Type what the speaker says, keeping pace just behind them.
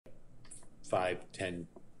5-10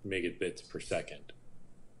 megabits per second.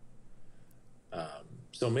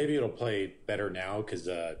 So maybe it'll play better now because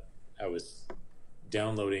I was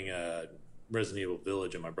downloading Resident Evil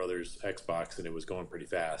Village on my brother's Xbox and it was going pretty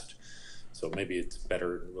fast. So maybe it's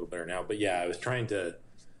better, a little better now. But yeah, I was trying to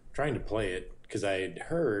play it because I had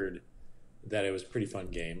heard that it was a pretty fun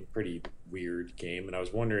game, pretty weird game, and I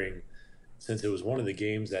was wondering, since it was one of the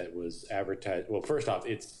games that was advertised. Well, first off,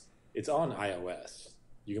 it's on iOS.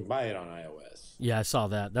 You can buy it on iOS. Yeah, I saw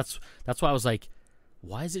that. That's why I was like,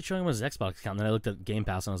 why is it showing him his Xbox account? And then I looked at Game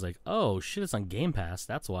Pass and I was like, oh shit, it's on Game Pass.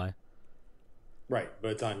 That's why. Right, but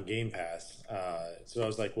it's on Game Pass. So I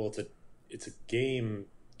was like, well, it's a game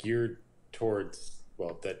geared towards,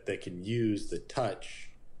 well, that can use the touch,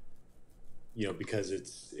 because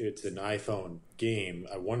it's an iPhone game.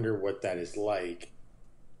 I wonder what that is like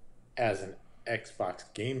as an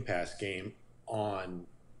Xbox Game Pass game on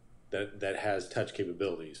that has touch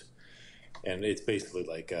capabilities. And it's basically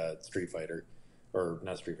like Street Fighter, or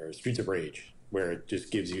not Street Fighter, Streets of Rage, where it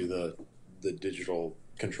just gives you the digital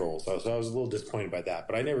controls. So I was a little disappointed by that,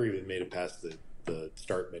 but I never even made it past the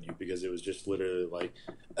start menu because it was just literally like,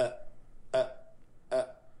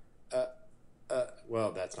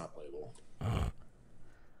 well, that's not playable.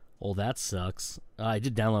 Well, that sucks. I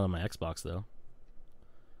did download on my Xbox, though.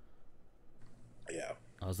 Yeah.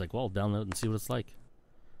 I was like, well, download and see what it's like.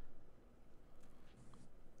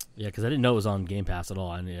 Yeah, because I didn't know it was on Game Pass at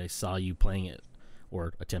all. I saw you playing it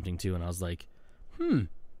or attempting to, and I was like,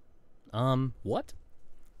 what? I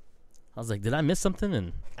was like, did I miss something?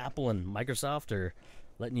 And Apple and Microsoft are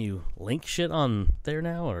letting you link shit on there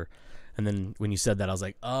now? And then when you said that, I was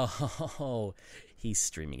like, oh, he's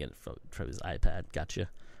streaming it from his iPad. Gotcha.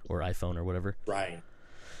 Or iPhone or whatever. Right.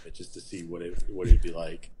 Just to see what it'd be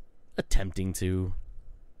like. Attempting to.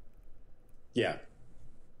 Yeah.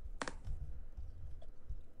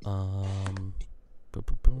 John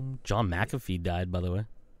McAfee died, by the way.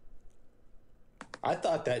 I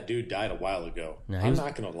thought that dude died a while ago. No, I'm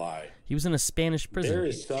not gonna lie. He was in a Spanish prison. There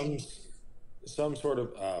is some sort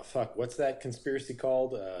of what's that conspiracy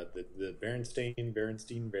called? The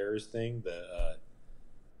Berenstein Bears thing.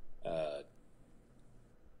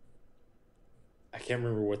 I can't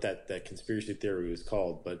remember what that conspiracy theory was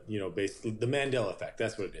called, but basically the Mandela effect.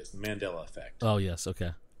 That's what it is. The Mandela effect. Oh yes,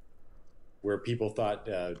 okay. Where people thought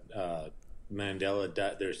Mandela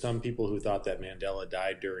died. There's some people who thought that Mandela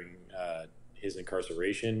died during his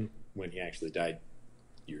incarceration when he actually died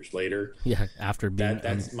years later. Yeah, after being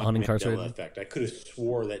that's my unincarcerated. Mandela effect. I could have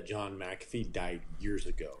swore that John McAfee died years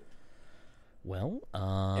ago. Well,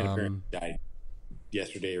 and apparently died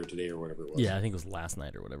yesterday or today or whatever it was. Yeah, I think it was last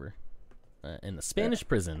night or whatever. In the Spanish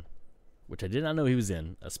prison, which I did not know he was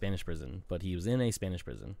in, a Spanish prison, but he was in a Spanish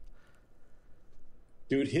prison.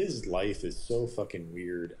 Dude, his life is so fucking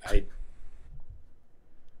weird. I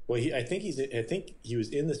think he was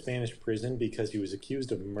in the Spanish prison because he was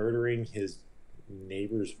accused of murdering his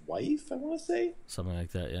neighbor's wife, I want to say. Something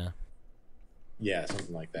like that, yeah. Yeah,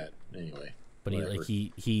 something like that. Anyway. But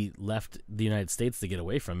he left the United States to get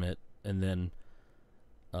away from it, and then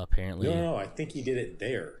apparently... No, I think he did it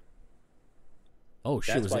there. Oh,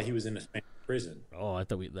 shit. That's why he was in a Spanish prison. Oh, I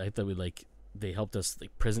thought they helped us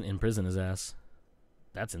imprison his ass.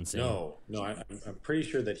 That's insane. No, I'm pretty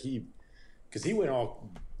sure that because he went all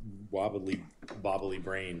bobbly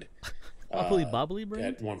brained. Bobbly brained?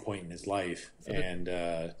 At one point in his life. And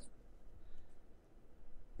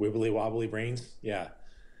wibbly wobbly brains? Yeah.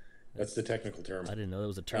 That's the technical term. I didn't know that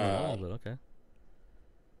was a term at all, but okay.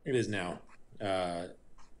 It is now.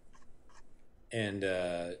 And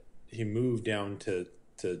he moved down to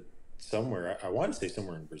somewhere. I want to say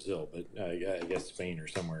somewhere in Brazil, but I guess Spain or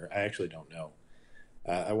somewhere. I actually don't know.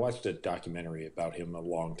 I watched a documentary about him a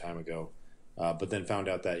long time ago, but then found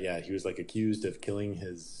out that, he was accused of killing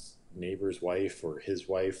his neighbor's wife or his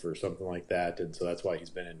wife or something like that. And so that's why he's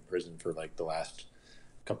been in prison for the last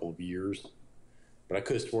couple of years. But I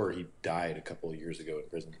could have swore he died a couple of years ago in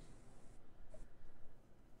prison.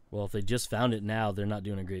 Well, if they just found it now, they're not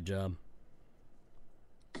doing a great job.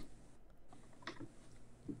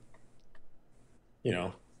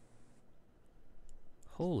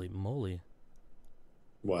 Holy moly.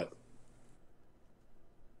 What?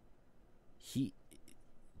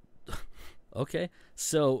 Okay,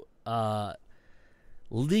 so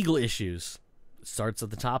legal issues starts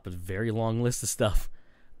at the top. A very long list of stuff.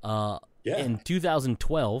 In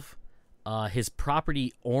 2012, his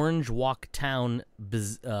property Orange Walk Town,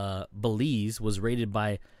 Belize, was raided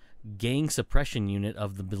by gang suppression unit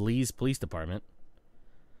of the Belize Police Department.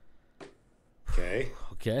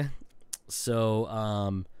 Okay.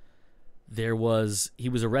 So He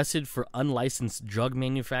was arrested for unlicensed drug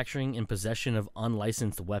manufacturing and possession of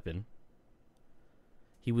unlicensed weapon.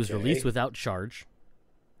 He was released without charge.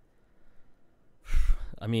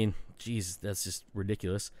 I mean, geez, that's just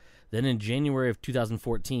ridiculous. Then in January of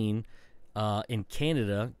 2014, in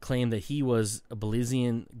Canada, claimed that he was a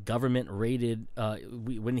Belizean government raided.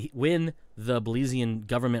 When the Belizean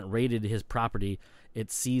government raided his property, it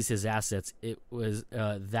seized his assets. It was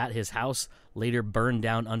that his house later burned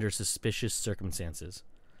down under suspicious circumstances.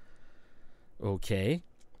 Okay.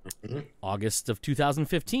 Mm-hmm. August of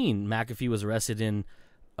 2015, McAfee was arrested in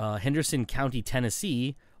Henderson County,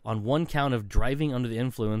 Tennessee, on one count of driving under the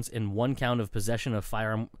influence and one count of possession of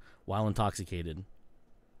firearm while intoxicated.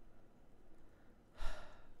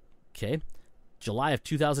 Okay. July of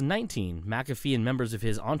 2019, McAfee and members of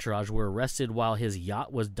his entourage were arrested while his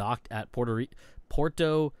yacht was docked at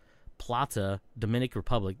Puerto Plata,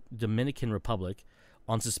 Dominican Republic,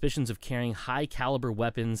 on suspicions of carrying high-caliber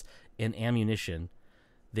weapons and ammunition.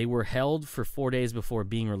 They were held for 4 days before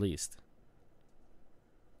being released.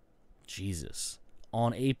 Jesus.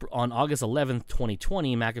 On August 11th,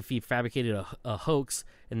 2020, McAfee fabricated a hoax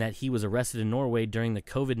in that he was arrested in Norway during the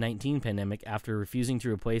COVID-19 pandemic after refusing to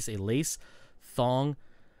replace a lace thong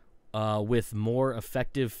with more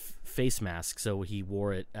effective face mask. So he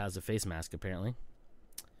wore it as a face mask, apparently.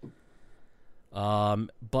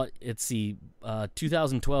 But it's the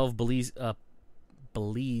 2012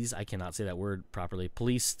 Belize, I cannot say that word properly.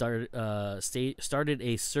 Police started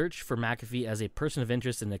a search for McAfee as a person of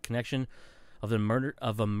interest in the connection of the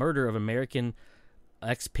murder of American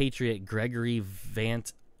expatriate Gregory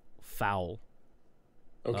Vant Fowle.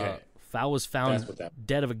 Okay. Fowle was found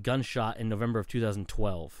dead of a gunshot in November of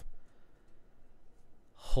 2012.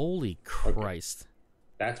 Holy Christ. Okay.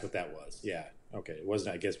 That's what that was. Yeah. Okay. It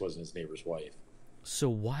wasn't his neighbor's wife. So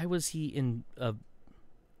why was he in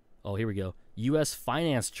oh, here we go. U.S.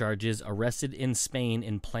 finance charges, arrested in Spain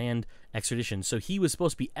and planned extradition. So he was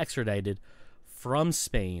supposed to be extradited from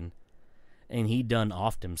Spain, and he done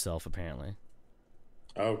offed himself, apparently.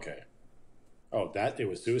 Okay. Oh, it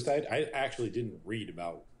was suicide? I actually didn't read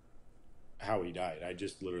about how he died. I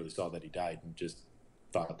just literally saw that he died and just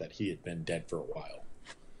thought that he had been dead for a while.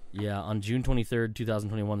 Yeah, on June 23rd,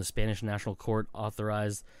 2021, the Spanish National Court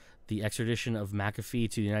authorized the extradition of McAfee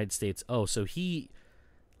to the United States. Oh, so he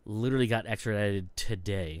literally got extradited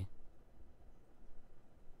today.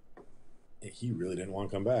 He really didn't want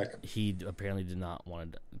to come back. He apparently did not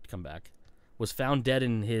want to come back. Was found dead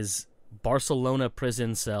in his Barcelona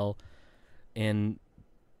prison cell in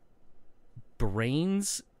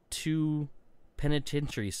Brains 2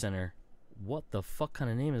 Penitentiary Center. What the fuck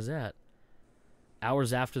kind of name is that?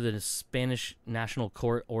 Hours after the Spanish National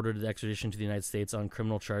Court ordered the extradition to the United States on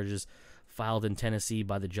criminal charges filed in Tennessee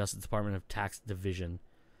by the Justice Department of Tax Division.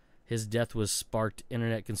 His death was sparked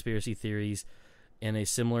internet conspiracy theories in a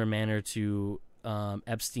similar manner to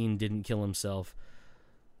Epstein didn't kill himself.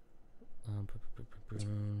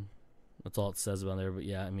 That's all it says about there. But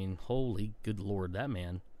yeah, I mean, holy good Lord, that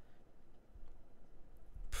man.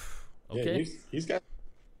 Okay. Yeah, he's got...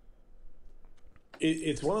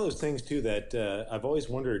 It's one of those things, too, that I've always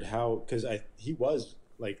wondered how... Because he was,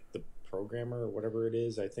 like, the programmer or whatever it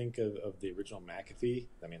is, I think, of the original McAfee.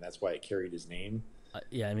 I mean, that's why it carried his name.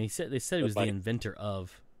 Yeah, I mean, they said he was the inventor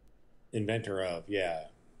of. Inventor of, yeah.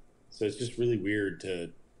 So it's just really weird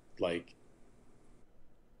to, like,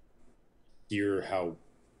 hear how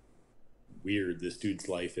weird this dude's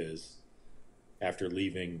life is after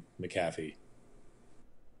leaving McAfee.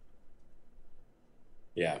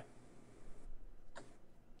 Yeah.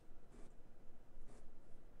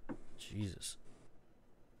 Jesus.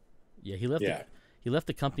 Yeah, he left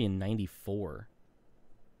the company in 94.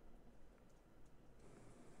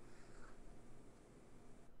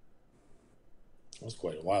 That was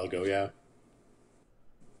quite a while ago, yeah.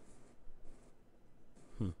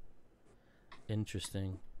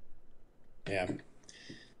 Interesting. Yeah.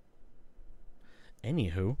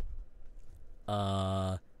 Anywho,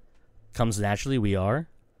 comes naturally. We are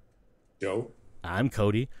Joe. I'm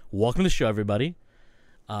Cody. Welcome to the show, everybody.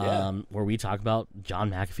 Where we talk about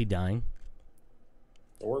John McAfee dying,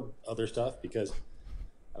 or other stuff, because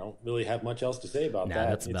I don't really have much else to say about that.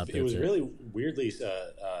 That's about it was really weirdly,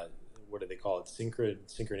 what do they call it?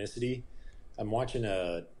 Synchronicity. I'm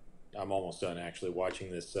almost done actually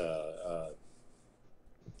watching this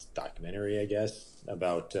documentary, I guess,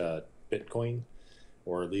 about Bitcoin,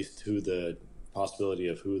 or at least who the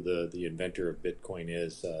inventor of Bitcoin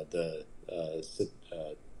is.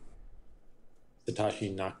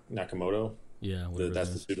 Satoshi Nakamoto. Yeah, that's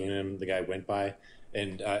the pseudonym the guy went by,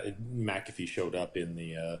 and McAfee showed up in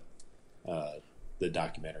the the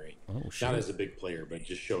documentary. Oh, shit. Not as a big player, but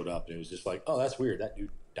just showed up, and it was just like, oh, that's weird. That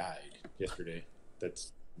dude died yesterday.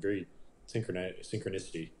 That's very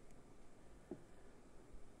synchronicity.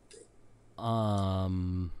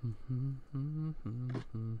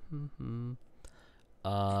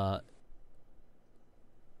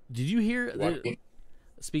 Did you hear?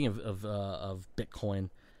 Speaking of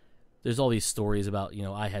Bitcoin, there's all these stories about,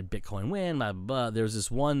 I had Bitcoin win, blah, blah, blah. There's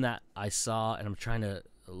this one that I saw, and I'm trying to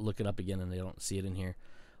look it up again, and I don't see it in here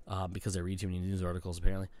because I read too many news articles,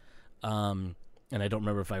 apparently. And I don't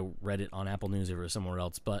remember if I read it on Apple News or somewhere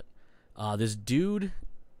else. But this dude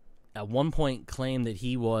at one point claimed that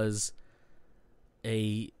he was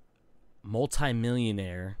a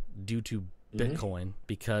multimillionaire due to Bitcoin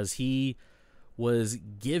because he was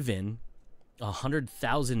given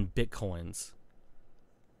 100,000 Bitcoins.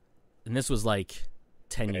 And this was like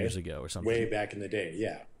 10 years ago or something. Way back in the day,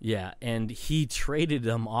 yeah. Yeah, and he traded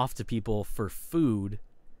them off to people for food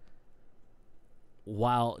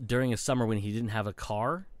while during a summer when he didn't have a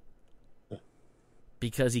car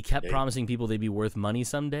because he kept promising people they'd be worth money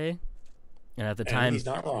someday. And at the time, he's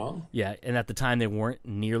not wrong. Yeah, and at the time they weren't,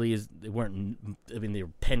 they were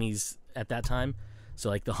pennies at that time. So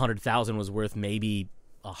like the 100,000 was worth maybe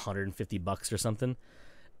 $150 or something.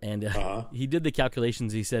 And he did the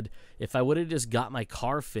calculations. He said, if I would have just got my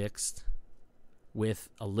car fixed with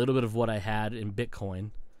a little bit of what I had in Bitcoin,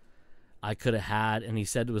 I could have had, and he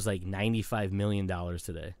said it was like $95 million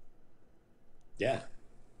today. Yeah.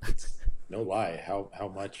 It's no lie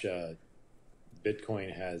how much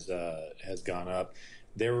Bitcoin has gone up.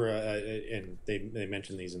 There were, and they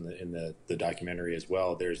mentioned these in the documentary as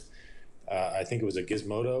well. There's, I think it was a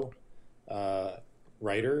Gizmodo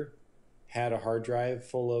writer had a hard drive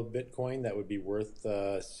full of Bitcoin that would be worth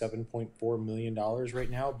 $7.4 million right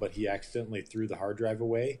now, but he accidentally threw the hard drive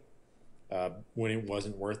away when it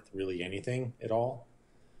wasn't worth really anything at all.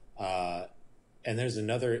 And there's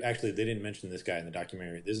another, actually, they didn't mention this guy in the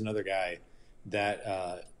documentary. There's another guy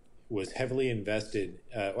that was heavily invested.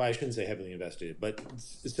 Well, I shouldn't say heavily invested, but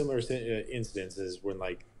similar incidences when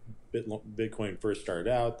like Bitcoin first started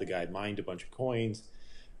out, the guy mined a bunch of coins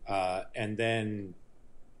and then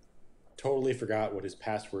totally forgot what his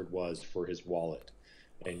password was for his wallet.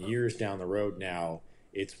 And years down the road now,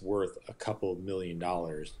 it's worth a couple $1 million.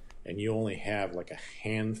 And you only have like a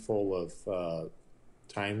handful of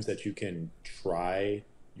times that you can try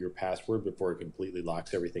your password before it completely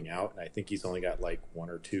locks everything out. And I think he's only got like 1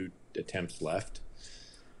 or 2 attempts left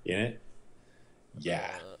in it.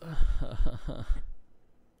 Yeah.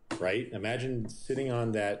 Right? Imagine sitting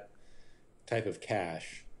on that type of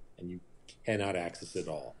cash and you cannot access it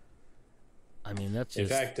all. I mean, that's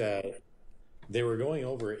just... In fact, they were going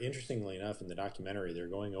over, interestingly enough, in the documentary, they're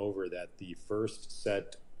going over that the first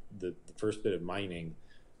bit of mining,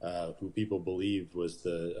 who people believe was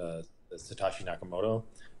the Satoshi Nakamoto,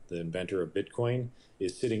 the inventor of Bitcoin,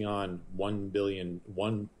 is sitting on $1 billion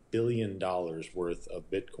worth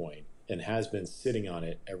of Bitcoin and has been sitting on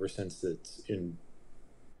it ever since it's in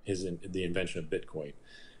the invention of Bitcoin.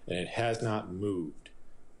 And it has not moved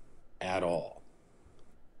at all.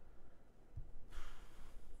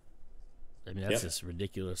 I mean, that's just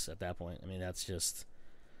ridiculous at that point. I mean, that's just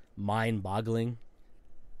mind-boggling.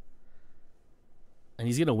 And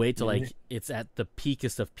he's going to wait till, like, it's at the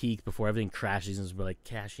peakest of peak before everything crashes and we're like,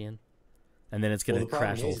 cash in. And then it's going to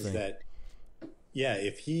crash the whole thing.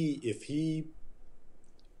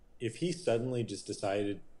 If he suddenly just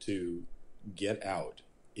decided to get out,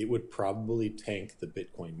 it would probably tank the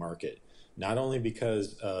Bitcoin market. Not only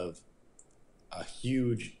because of a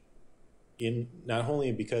huge... not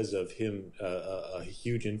only because of him, a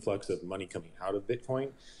huge influx of money coming out of Bitcoin,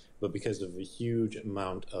 but because of a huge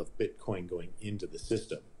amount of Bitcoin going into the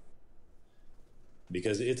system.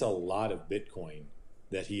 Because it's a lot of Bitcoin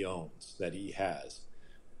that he owns, that he has.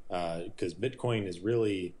 Because Bitcoin is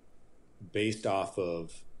really based off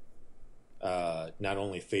of not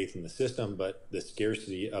only faith in the system, but the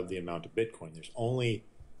scarcity of the amount of Bitcoin. There's only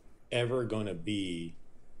ever going to be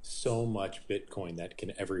so much Bitcoin that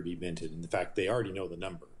can ever be minted. In fact, they already know the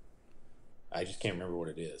number. I just can't remember what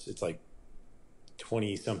it is. It's like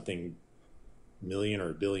 20 something million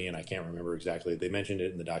or billion. I can't remember exactly. They mentioned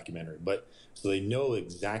it in the documentary, but so they know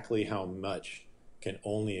exactly how much can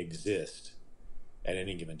only exist at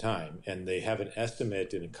any given time. And they have an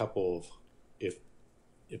estimate in a couple of, if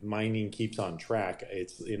mining keeps on track,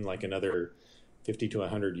 it's in like another 50 to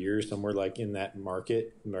 100 years, somewhere like in that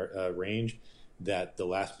market range, that the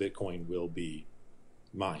last Bitcoin will be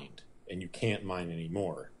mined and you can't mine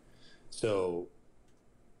anymore. So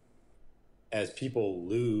as people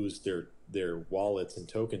lose their wallets and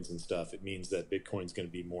tokens and stuff, it means that Bitcoin's going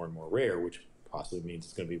to be more and more rare, which possibly means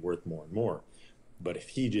it's going to be worth more and more. But if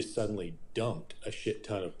he just suddenly dumped a shit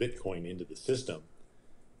ton of Bitcoin into the system,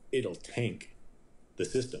 it'll tank the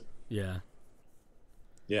system. Yeah.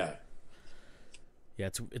 Yeah. Yeah,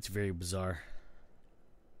 it's very bizarre.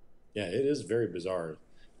 Yeah, it is very bizarre.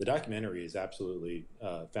 The documentary is absolutely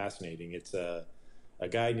fascinating. It's a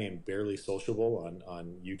guy named Barely Sociable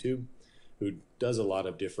on YouTube who does a lot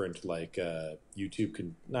of different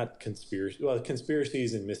YouTube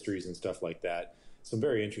conspiracies and mysteries and stuff like that. Some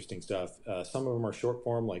very interesting stuff. Some of them are short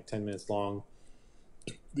form, like 10 minutes long.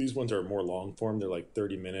 These ones are more long form. They're like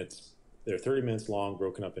 30 minutes. They're 30 minutes long,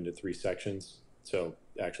 broken up into 3 sections. So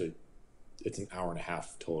actually, it's an hour and a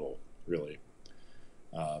half total, really.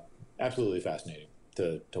 Absolutely fascinating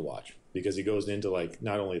to watch, because he goes into like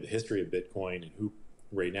not only the history of Bitcoin and who,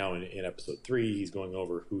 right now in episode 3, he's going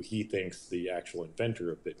over who he thinks the actual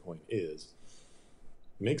inventor of Bitcoin is.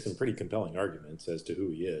 Makes some pretty compelling arguments as to who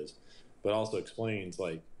he is, but also explains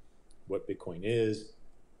like what Bitcoin is,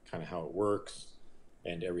 kind of how it works,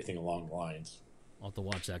 and everything along the lines. I'll have to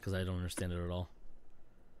watch that because I don't understand it at all.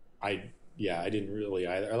 I didn't really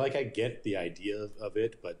either. Like, I get the idea of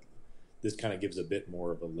it, but this kind of gives a bit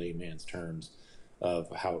more of a layman's terms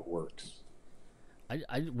of how it works.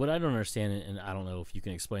 What I don't understand, and I don't know if you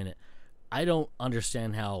can explain it, I don't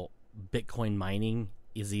understand how Bitcoin mining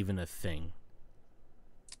is even a thing.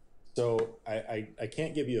 So I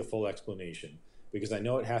can't give you a full explanation, because I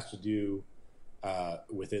know it has to do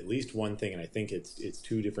with at least one thing, and I think it's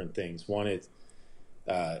 2 different things. One is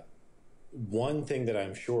one thing that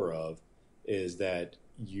I'm sure of is that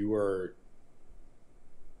you are,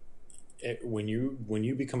 when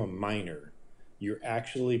you become a miner, you're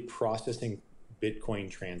actually processing Bitcoin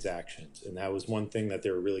transactions, and that was one thing that they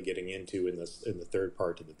were really getting into in the third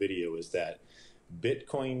part of the video, is that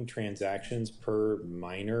Bitcoin transactions per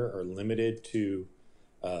miner are limited to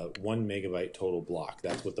 1 megabyte total block.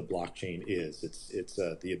 That's what the blockchain is. It's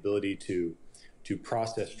the ability to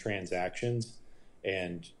process transactions,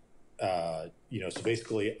 and so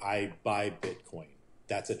basically, I buy Bitcoin.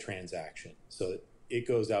 That's a transaction. So it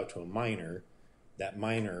goes out to a miner. That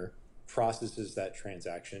miner processes that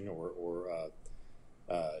transaction, or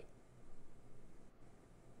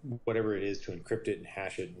whatever it is, to encrypt it and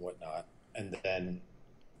hash it and whatnot, and then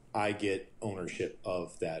I get ownership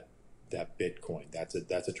of that Bitcoin.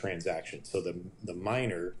 That's a transaction. So the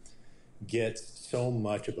miner gets so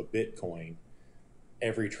much of a Bitcoin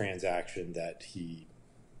every transaction that he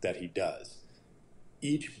does.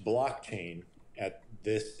 Each blockchain at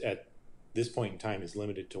this point in time is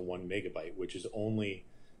limited to 1 megabyte, which is only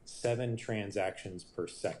 7 transactions per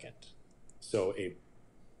second. So a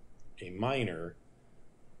miner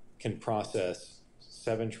can process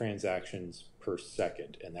 7 transactions per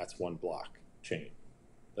second, and that's 1 blockchain.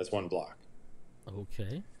 That's 1 block.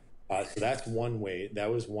 Okay. So that's one way. That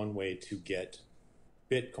was one way to get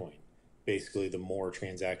Bitcoin. Basically, the more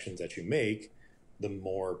transactions that you make, the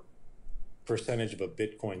more percentage of a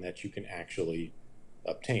Bitcoin that you can actually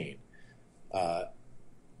obtain.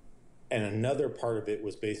 And another part of it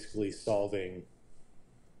was basically solving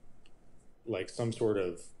like some sort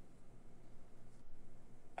of,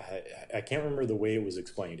 I can't remember the way it was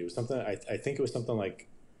explained. It was something, I think it was something like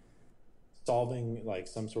solving like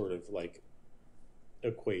some sort of like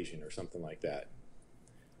equation or something like that.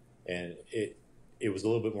 And it was a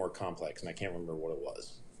little bit more complex, and I can't remember what it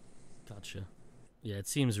was. Gotcha. Yeah, it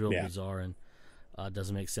seems real bizarre, and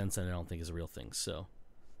doesn't make sense, and I don't think it's a real thing. So,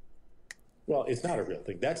 well, it's not a real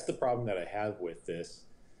thing. That's the problem that I have with this,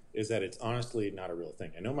 is that it's honestly not a real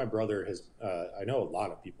thing. I know my brother has. I know a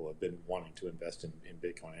lot of people have been wanting to invest in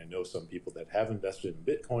Bitcoin. I know some people that have invested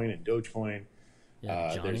in Bitcoin and Dogecoin.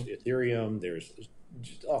 Yeah, there's Ethereum. There's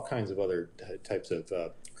just all kinds of other types of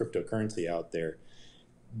cryptocurrency out there.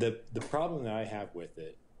 The problem that I have with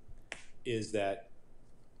it is that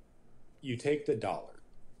you take the dollar.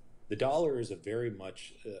 The dollar is a very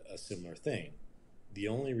much a similar thing. The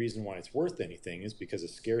only reason why it's worth anything is because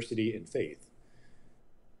of scarcity and faith.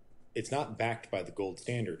 It's not backed by the gold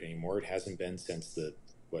standard anymore. It hasn't been since the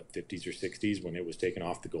 50s or 60s, when it was taken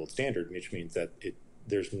off the gold standard, which means that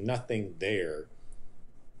there's nothing there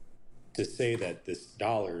to say that this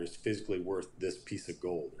dollar is physically worth this piece of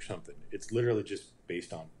gold or something. It's literally just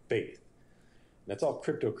based on faith. And that's all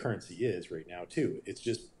cryptocurrency is right now too. It's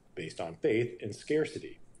just based on faith and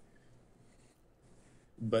scarcity.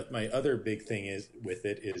 But my other big thing is with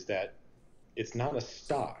it is that it's not a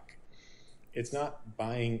stock. It's not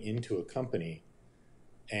buying into a company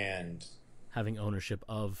and having ownership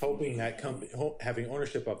of hoping that company, having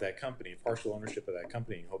ownership of that company, partial ownership of that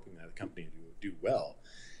company, and hoping that the company do well.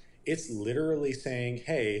 It's literally saying,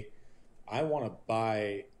 hey, I want to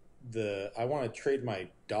buy I want to trade my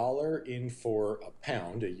dollar in for a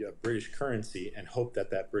pound, a British currency, and hope that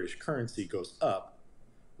that British currency goes up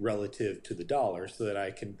relative to the dollar so that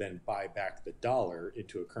I can then buy back the dollar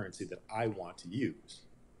into a currency that I want to use.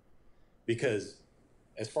 Because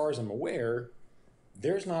as far as I'm aware,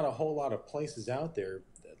 there's not a whole lot of places out there.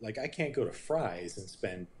 Like, I can't go to Fry's and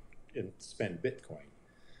spend Bitcoin.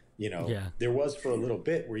 There was for a little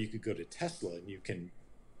bit where you could go to Tesla and you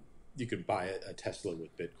could buy a Tesla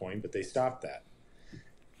with Bitcoin, but they stopped that.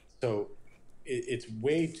 So it's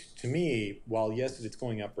way to me, while yes, it's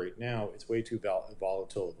going up right now, it's way too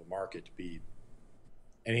volatile of a market to be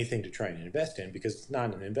anything to try and invest in, because it's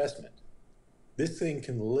not an investment. This thing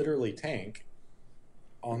can literally tank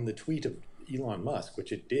on the tweet of Elon Musk,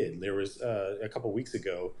 which it did. There was a couple weeks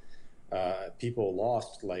ago, people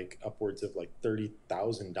lost like upwards of like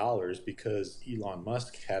 $30,000 because Elon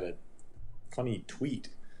Musk had a funny tweet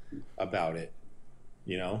about it.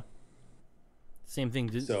 Same thing.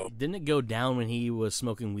 Didn't it go down when he was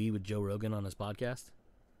smoking weed with Joe Rogan on his podcast?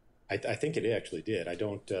 I think it actually did. I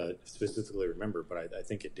don't specifically remember, but I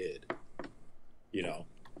think it did.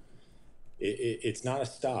 It's not a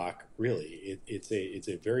stock, really. It's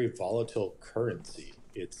a very volatile currency.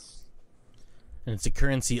 And it's a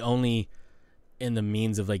currency only in the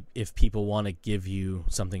means of, like, if people want to give you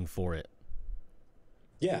something for it.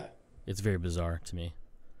 Yeah. It's very bizarre to me.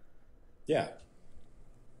 Yeah.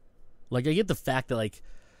 Like, I get the fact that, like,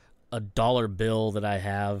 a dollar bill that I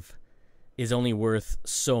have is only worth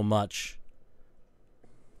so much,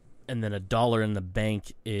 and then a dollar in the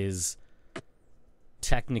bank is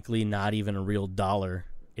technically not even a real dollar.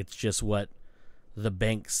 It's just what the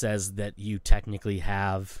bank says that you technically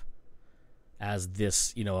have as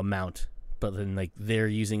this, amount. But then, like, they're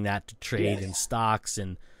using that to trade in stocks,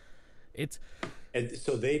 and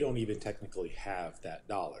so they don't even technically have that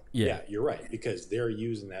dollar. Yeah, you're right, because they're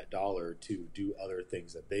using that dollar to do other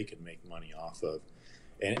things that they can make money off of.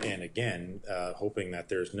 And again, hoping that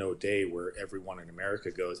there's no day where everyone in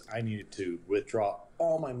America goes, I needed to withdraw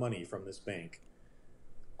all my money from this bank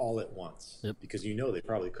all at once. Yep. Because they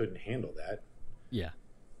probably couldn't handle that. Yeah.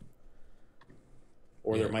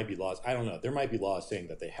 Or there might be laws. I don't know. There might be laws saying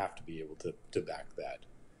that they have to be able to back that.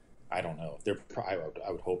 I don't know. I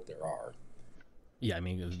would hope there are. Yeah, I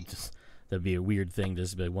mean, that'd be a weird thing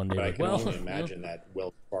to be one day. But I can only imagine that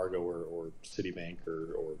Wells Fargo or Citibank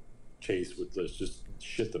or Chase would just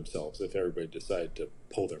shit themselves if everybody decided to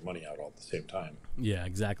pull their money out all at the same time. Yeah,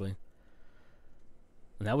 exactly.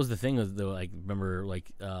 And that was the thing, though. I remember,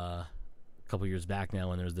 like, a couple years back now,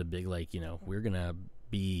 when there was the big, like, we're gonna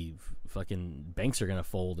be fucking, banks are gonna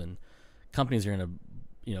fold and companies are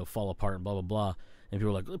gonna fall apart and blah blah blah, and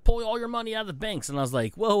people were like, pull all your money out of the banks, and I was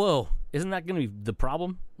like, whoa, isn't that gonna be the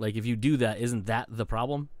problem? Like, if you do that, isn't that the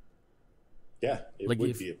problem? Yeah, it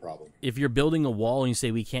would be a problem. If you're building a wall and you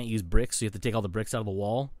say we can't use bricks, so you have to take all the bricks out of the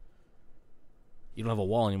wall, you don't have a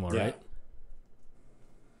wall anymore, right?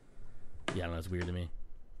 Yeah, no, that's weird to me.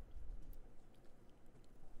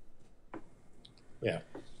 Yeah.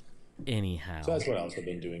 Anyhow. So that's what else I've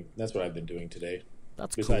been doing. That's what I've been doing today.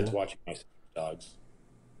 That's besides cool. watching my dogs.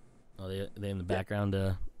 Oh, they in the background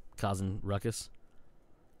causing ruckus?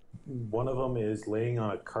 One of them is laying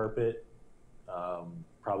on a carpet,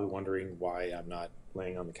 probably wondering why I'm not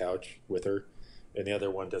laying on the couch with her. And the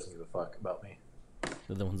other one doesn't give a fuck about me.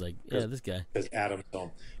 The other one's like, yeah, this guy. Because Adam's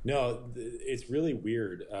home. No, it's really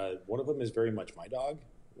weird. One of them is very much my dog.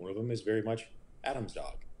 One of them is very much Adam's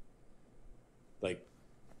dog. Like,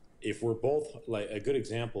 if we're both, like, a good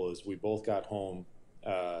example is we both got home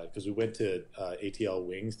because we went to ATL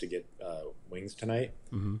Wings to get wings tonight.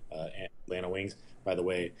 Mm-hmm. Atlanta Wings. By the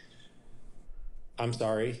way, I'm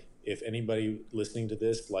sorry if anybody listening to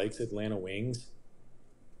this likes Atlanta Wings.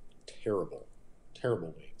 Terrible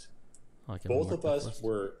wings. Both of us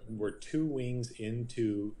were 2 wings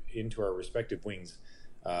into our respective wings.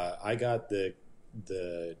 I got the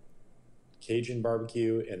Cajun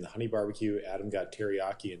barbecue and the honey barbecue. Adam got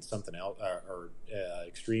teriyaki and something else, or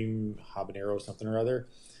extreme habanero something or other.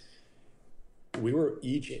 We were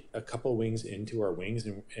each a couple wings into our wings,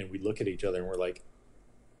 and we look at each other and we're like,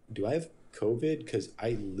 do I have COVID? Because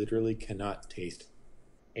I literally cannot taste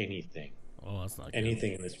anything. Oh, that's not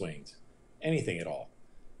anything in this wings. Anything at all.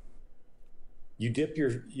 You dip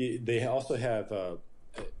they also have a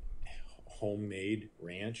homemade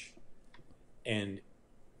ranch, and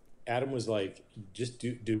Adam was like, just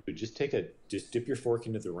dip your fork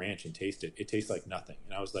into the ranch and taste it. It tastes like nothing.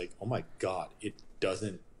 And I was like, oh my God, it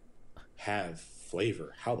doesn't have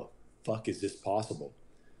flavor. How the fuck is this possible?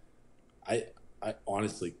 I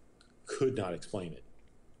honestly could not explain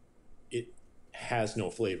it. has no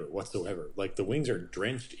flavor whatsoever. Like the wings are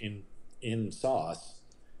drenched in sauce,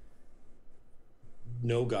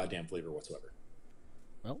 no goddamn flavor whatsoever.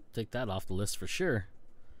 Well, take that off the list for sure.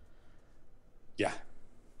 Yeah.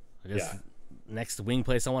 I guess next wing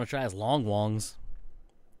place I want to try is Long Wong's.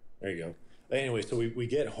 There you go. Anyway, so we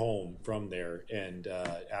get home from there, and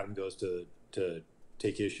Adam goes to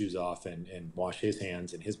take his shoes off and wash his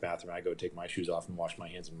hands in his bathroom. I go take my shoes off and wash my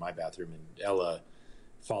hands in my bathroom, and Ella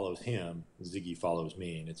follows him. Ziggy follows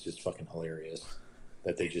me, and it's just fucking hilarious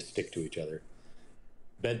that they just stick to each other.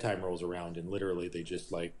 Bedtime rolls around, and literally they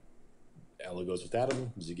just like, Ella goes with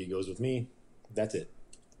Adam, Ziggy goes with me. That's it.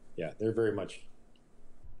 Yeah, they're very much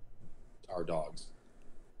our dogs.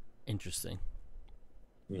 Interesting.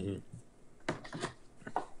 Mm-hmm.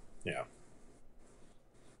 Yeah.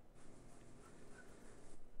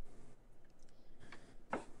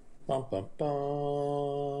 Bum, bum,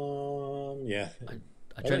 bum. Yeah.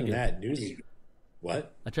 I tried to get that news.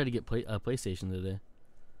 What? I tried to get a PlayStation today.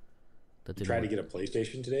 You tried to get a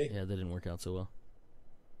PlayStation today? Yeah, that didn't work out so well.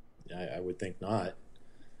 I would think not.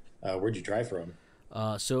 Where'd you try from?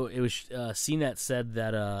 So it was CNET said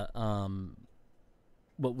that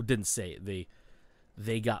well, didn't say it.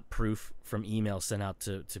 They got proof from email sent out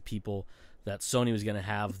to people that Sony was going to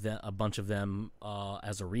have a bunch of them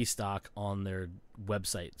as a restock on their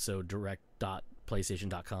website, so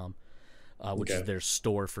direct.playstation.com, which is their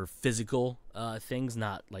store for physical things,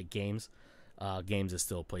 not like games. Games is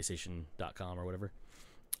still playstation.com or whatever.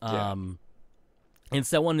 And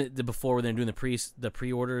it's that one that before when they're doing the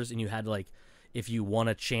pre-orders, and you had like, if you won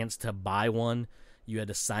a chance to buy one, you had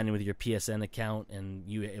to sign in with your PSN account, and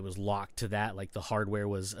it was locked to that. Like the hardware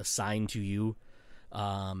was assigned to you.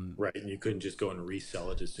 Right, and you couldn't just go and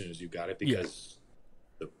resell it as soon as you got it because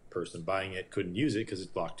the person buying it couldn't use it because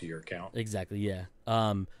it's locked to your account. Exactly, yeah.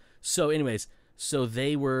 So anyways, so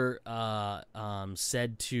they were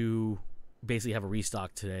said to basically have a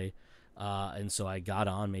restock today, and so I got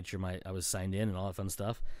on, made sure I was signed in and all that fun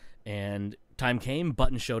stuff, and time came,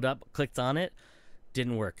 button showed up, clicked on it,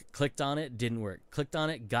 didn't work, clicked on it, didn't work, clicked on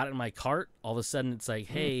it, got it in my cart. All of a sudden it's like,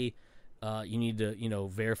 hey, you need to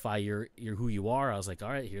verify your who you are. I was like, all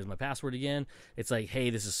right, here's my password again. It's like,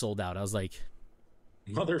 hey, this is sold out. I was like,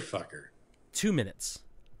 motherfucker, 2 minutes.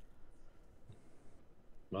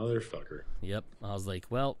 Motherfucker. Yep. I was like,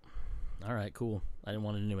 well, all right, cool. I didn't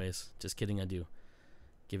want it anyways. Just kidding, I do.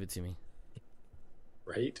 Give it to me.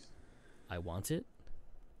 Right? I want it,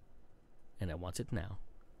 and I want it now.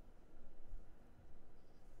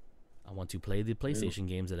 I want to play the PlayStation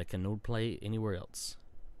games that I cannot play anywhere else.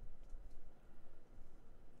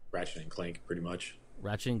 Ratchet and Clank, pretty much.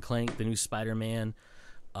 Ratchet and Clank, the new Spider-Man.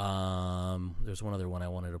 There's one other one I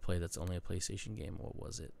wanted to play that's only a PlayStation game. What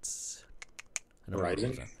was it?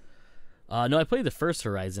 Horizon? No, I played the first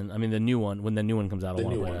Horizon. I mean, the new one. When the new one comes out, I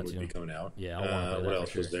want to play that too. The new one would be coming out. Yeah, I want to play that. What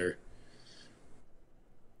else was there?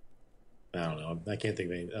 I don't know. I can't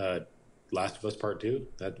think of any. Last of Us Part 2?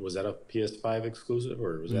 Was that a PS5 exclusive,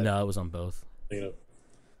 or was that? No, it was on both. You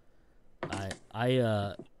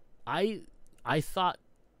know, I thought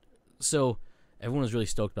so. Everyone was really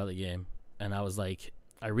stoked about the game, and I was like,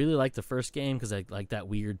 I really liked the first game because I like that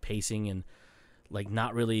weird pacing and like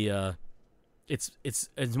not really. It's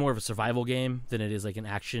more of a survival game than it is like an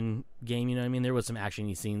action game. You know what I mean? There was some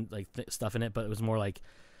action-y scene like stuff in it, but it was more like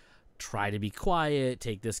try to be quiet,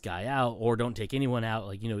 take this guy out, or don't take anyone out.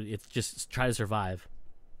 Like, it's just try to survive.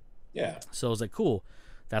 Yeah. So I was like, cool,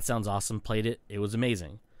 that sounds awesome. Played it. It was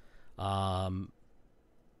amazing. They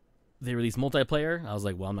released multiplayer. I was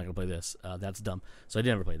like, well, I'm not going to play this. That's dumb. So I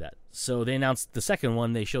never played that. So they announced the second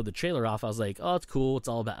one. They showed the trailer off. I was like, oh, it's cool. It's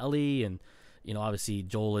all about Ellie. And, obviously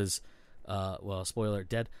Joel is, well, spoiler,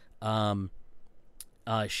 dead.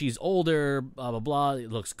 She's older, blah, blah, blah. It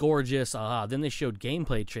looks gorgeous. Then they showed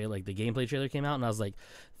gameplay trailer. Like the gameplay trailer came out, and I was like,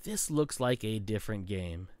 this looks like a different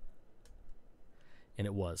game. And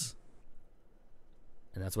it was.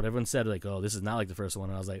 And that's what everyone said. Like, oh, this is not like the first one.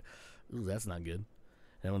 And I was like, ooh, that's not good.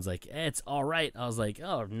 And everyone's like, it's all right. I was like,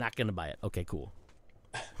 oh, I'm not going to buy it. Okay, cool.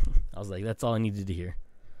 I was like, that's all I needed to hear.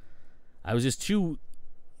 I was just too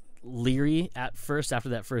leery at first after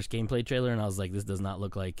that first gameplay trailer, and I was like, this does not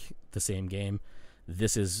look like the same game.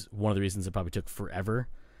 This is one of the reasons it probably took forever,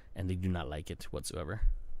 and they do not like it whatsoever.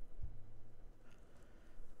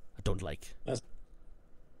 I don't like.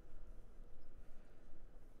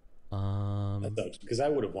 Because I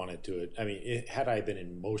would have wanted to. I mean, had I been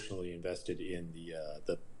emotionally invested in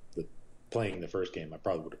the playing the first game, I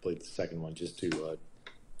probably would have played the second one just to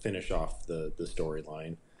finish off the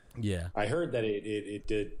storyline. Yeah, I heard that it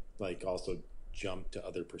did like also jump to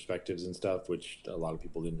other perspectives and stuff, which a lot of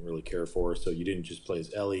people didn't really care for. So you didn't just play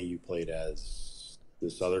as Ellie; you played as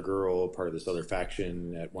this other girl, part of this other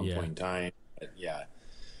faction at one point in time. Yeah,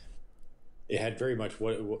 it had very much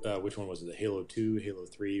which one was it? The Halo 2, Halo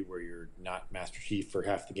 3, where you're not Master Chief for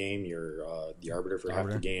half the game, you're the Arbiter for half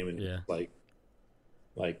the game, and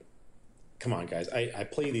like, come on, guys! I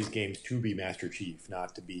play these games to be Master Chief,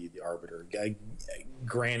 not to be the Arbiter.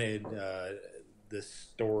 Granted, the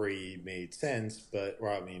story made sense, but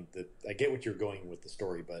I mean, I get what you're going with the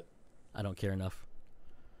story, but I don't care enough.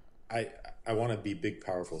 I want to be big,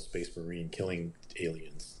 powerful space marine killing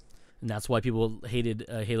aliens. And that's why people hated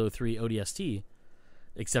Halo 3 ODST,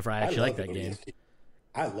 except for I actually like that ODST. game.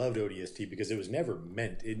 I loved ODST because it was never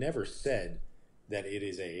meant, it never said that it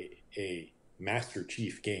is a Master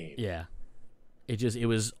Chief game. Yeah. It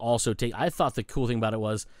was also I thought the cool thing about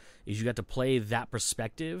it is you got to play that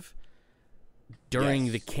perspective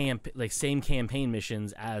during the same campaign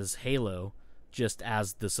missions as Halo, just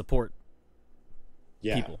as the support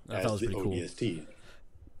people. I thought it was pretty cool.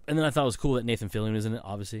 And then I thought it was cool that Nathan Fillion was in it,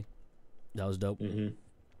 obviously. That was dope. Mm-hmm.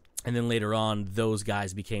 And then later on, those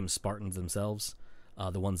guys became Spartans themselves,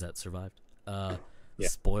 the ones that survived.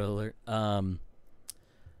 Spoiler alert.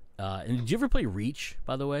 And did you ever play Reach,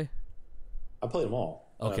 by the way? I played them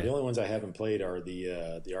all. Okay. The only ones I haven't played are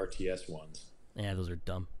the RTS ones. Yeah, those are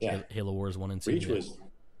dumb. Yeah. Halo Wars 1 and 2.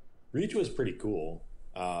 Reach was pretty cool,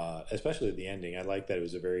 especially the ending. I like that it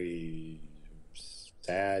was a very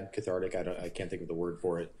sad, cathartic. I can't think of the word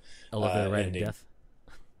for it. Right, death.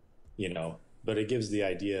 But it gives the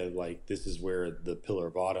idea like this is where the Pillar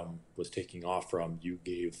of Autumn was taking off from. You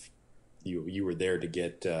were there to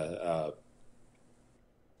get. I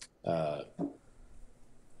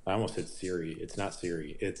almost said Siri. It's not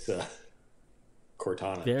Siri. It's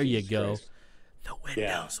Cortana. There you go. Christ. The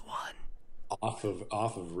Windows one. Off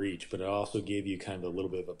of Reach, but it also gave you kind of a little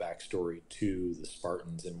bit of a backstory to the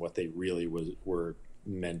Spartans and what they really were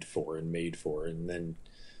meant for and made for, and then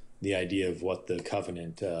the idea of what the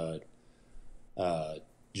Covenant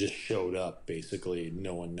just showed up. Basically,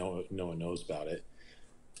 no one knows about it.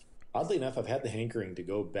 Oddly enough, I've had the hankering to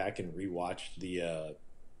go back and rewatch the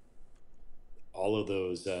all of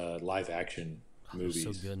those live action movies.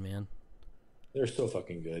 They're so good, man. They're so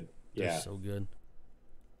fucking good. They're so good.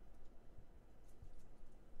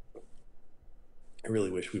 I really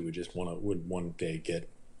wish we would just would one day get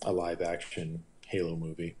a live action Halo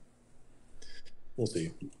movie. We'll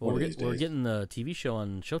see. Well, we're getting the TV show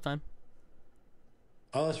on Showtime.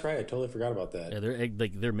 Oh, that's right. I totally forgot about that. Yeah,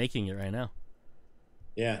 they're making it right now.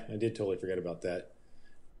 Yeah, I did totally forget about that.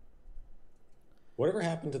 Whatever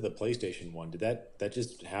happened to the PlayStation one? Did that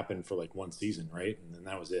just happen for like one season, right? And then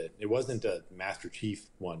that was it. It wasn't a Master Chief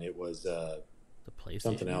one. It was the PlayStation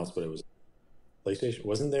something else, but it was PlayStation.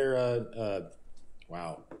 Wasn't there?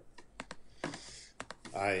 Wow.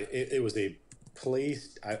 It was a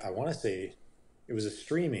place. I want to say it was a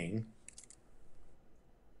streaming.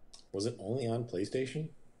 Was it only on PlayStation?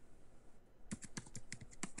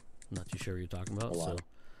 I'm not too sure what you're talking about, so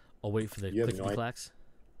I'll wait for the click-clacks.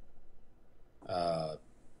 God,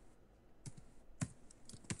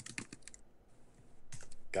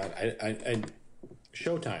 I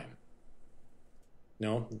Showtime.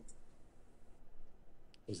 No,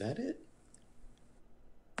 was that it?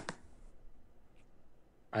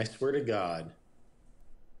 I swear to God,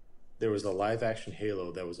 there was a live action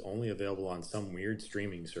Halo that was only available on some weird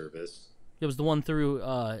streaming service. It was the one through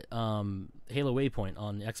Halo Waypoint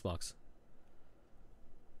on Xbox.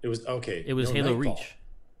 It was okay. It was Halo Nightfall. Reach.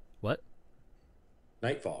 What?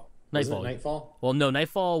 Nightfall. Nightfall. Nightfall? Well, no,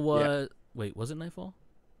 Nightfall was. Yeah. Wait, was it Nightfall?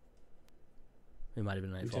 It might have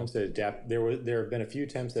been Nightfall. Attempts to adapt. There have been a few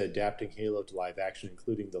attempts at adapting Halo to live action,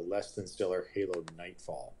 including the less than stellar Halo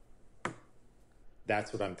Nightfall.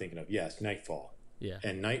 That's what I'm thinking of. Yes, Nightfall. Yeah.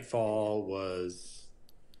 And Nightfall was.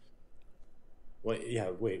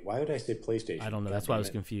 Wait, why would I say PlayStation? I don't know. That's why I was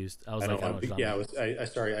confused. I was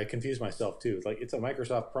sorry. I confused myself too. It's like it's a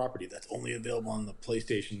Microsoft property that's only available on the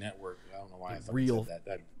PlayStation Network. I don't know why I fucking said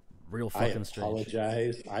that. Real fucking strange. I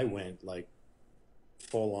apologize. I went like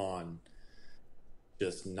full on,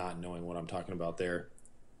 just not knowing what I'm talking about there.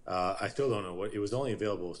 I still don't know what it was. Only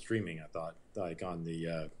available streaming. I thought like on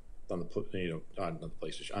the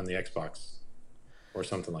PlayStation, on the Xbox, or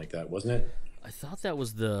something like that, wasn't it? I thought that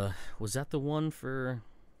was that the one for...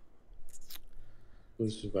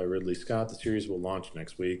 Exclusive by Ridley Scott. The series will launch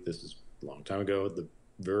next week. This is a long time ago. The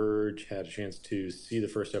Verge had a chance to see the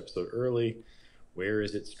first episode early. Where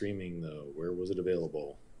is it streaming, though? Where was it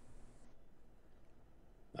available?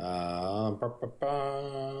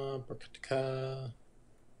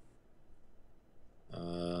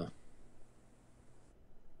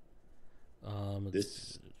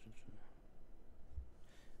 this.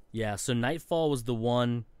 Yeah, so Nightfall was the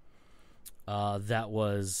one that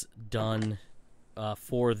was done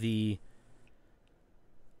for the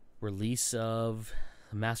release of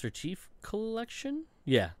the Master Chief Collection.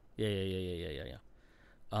 Yeah.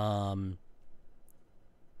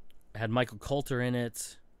 Had Michael Coulter in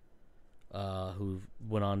it, who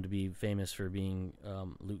went on to be famous for being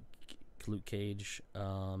Luke Cage.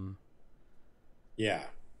 Yeah.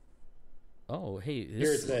 Oh, hey.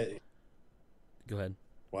 Here it says. Go ahead.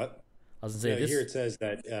 What? I was gonna say this. Here it says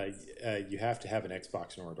that you have to have an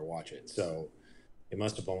Xbox in order to watch it. So it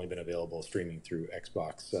must have only been available streaming through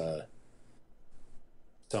Xbox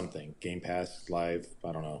something, Game Pass Live.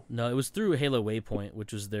 I don't know. No, it was through Halo Waypoint,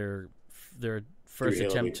 which was their first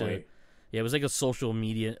attempt to. Yeah, it was like a social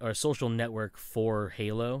media or social network for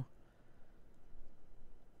Halo.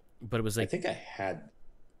 But it was like, I think I had.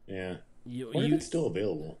 Yeah. If it's still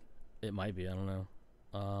available. It might be. I don't know.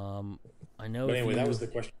 I know. But anyway, that was the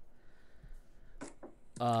question.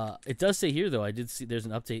 It does say here though. I did see there's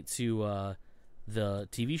an update to the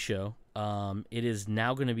TV show. It is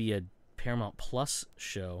now going to be a Paramount Plus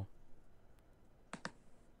show.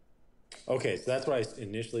 Okay, so that's what I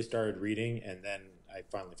initially started reading, and then I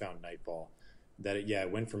finally found Nightfall. That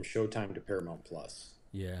it went from Showtime to Paramount Plus.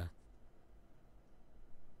 Yeah.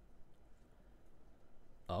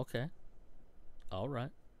 Okay. All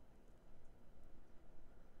right.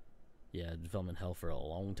 Yeah, development hell for a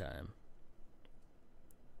long time.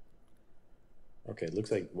 Okay, it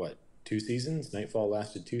looks like, what, 2 seasons? Nightfall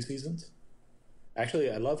lasted 2 seasons?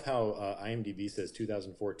 Actually, I love how IMDb says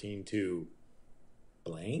 2014 to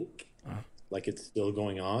blank. Like it's still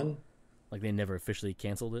going on. Like they never officially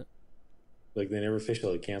canceled it? Like they never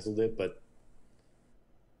officially canceled it, but...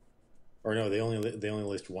 Or no, they only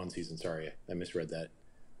list 1 season. Sorry, I misread that.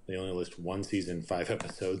 They only list 1 season, 5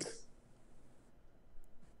 episodes.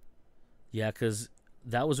 Yeah, because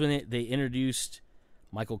that was when they introduced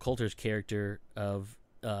Michael Coulter's character of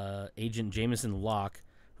Agent Jameson Locke,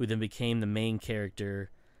 who then became the main character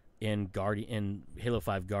in Halo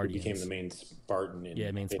 5 Guardians. He became the main Spartan in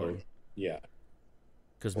main Halo. Spartan. Yeah.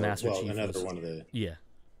 Because Master Chief another was, one of the... Yeah.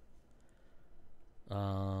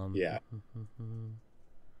 Yeah.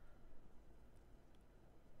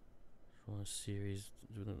 One series...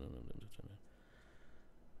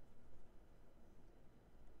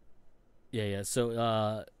 Yeah.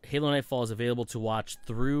 So, Halo Nightfall is available to watch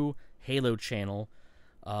through Halo Channel,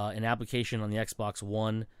 an application on the Xbox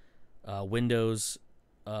One, Windows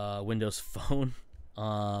Phone.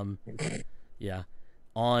 Yeah.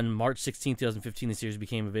 On March 16, 2015, the series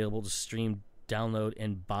became available to stream, download,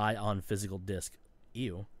 and buy on physical disc.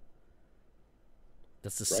 Ew.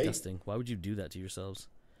 That's disgusting. Right? Why would you do that to yourselves?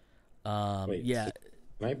 Wait, yeah.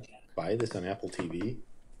 Can I buy this on Apple TV?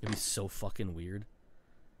 It'd be so fucking weird.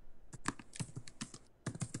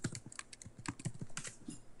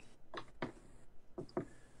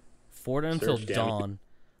 Forward Until Dawn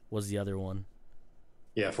was the other one.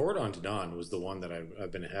 Yeah, Forward Until Dawn was the one that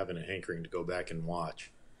I've been having a hankering to go back and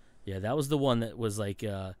watch. Yeah, that was the one that was like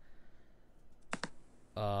live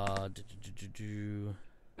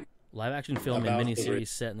action film and miniseries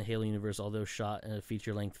set in the Halo universe. Although shot in a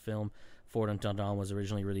feature length film, Forward Until Dawn was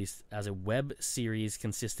originally released as a web series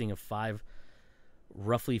consisting of 5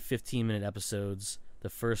 roughly 15-minute episodes, the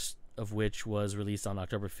first of which was released on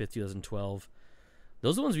October 5th, 2012.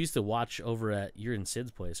 Those are the ones we used to watch over at your and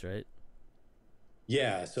Sid's place, right?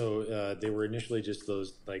 Yeah, so they were initially just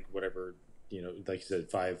those, like, whatever, like you said,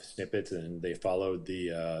 5 snippets, and they followed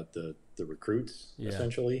the recruits,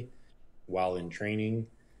 essentially, while in training,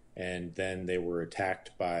 and then they were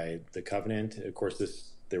attacked by the Covenant. Of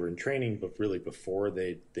course, they were in training, but really before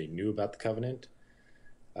they knew about the Covenant,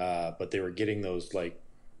 but they were getting those, like,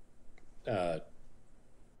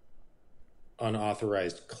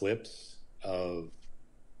 unauthorized clips of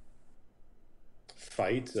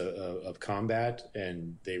fights of combat,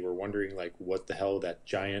 and they were wondering like what the hell that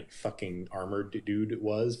giant fucking armored dude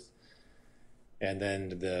was. And then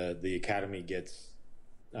the Academy gets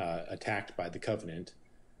attacked by the Covenant,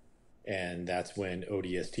 and that's when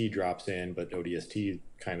ODST drops in, but ODST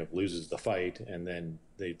kind of loses the fight, and then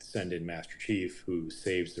they send in Master Chief, who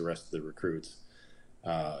saves the rest of the recruits.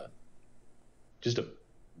 Just a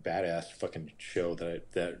badass fucking show,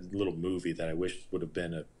 that little movie that I wish would have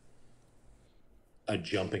been a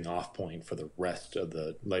jumping off point for the rest of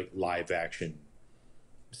the live action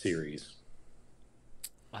series.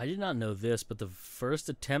 I did not know this, but the first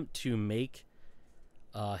attempt to make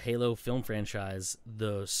Halo film franchise,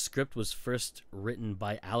 the script was first written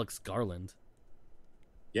by Alex Garland.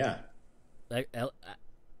 Yeah.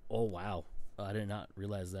 Oh wow. I did not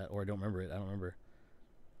realize that, or I don't remember it. I don't remember.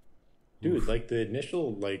 Dude, Oof. Like the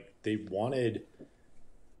initial, like they wanted,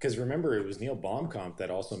 because remember it was Neil Blomkamp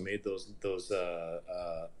that also made those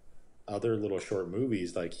other little short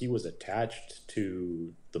movies. Like he was attached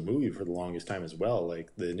to the movie for the longest time as well.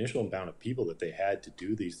 Like the initial amount of people that they had to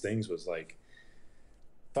do these things was like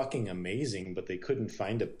fucking amazing, but they couldn't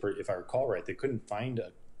find if I recall right, they couldn't find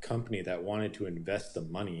a company that wanted to invest the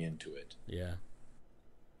money into it. Yeah.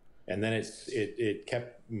 And then it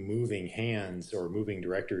kept moving hands or moving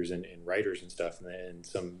directors and writers and stuff, and then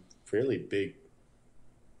some fairly big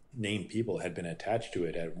name people had been attached to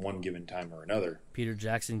it at one given time or another. Peter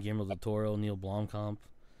Jackson, Guillermo del Toro, Neil Blomkamp.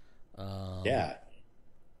 Yeah.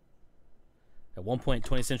 At one point,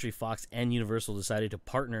 20th Century Fox and Universal decided to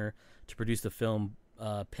partner to produce the film,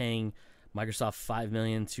 paying Microsoft $5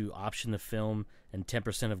 million to option the film and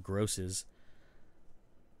 10% of grosses.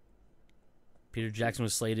 Peter Jackson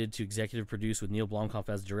was slated to executive produce with Neil Blomkamp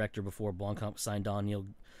as director before Blomkamp signed on.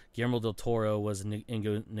 Guillermo del Toro was in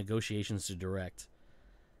negotiations to direct.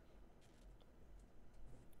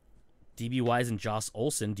 D.B. Wise and Joss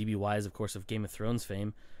Olson, D.B. Wise, of course, of Game of Thrones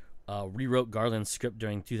fame, rewrote Garland's script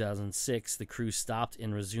during 2006. The crew stopped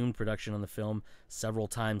and resumed production on the film several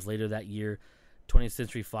times later that year. 20th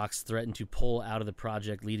Century Fox threatened to pull out of the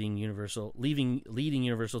project, leading Universal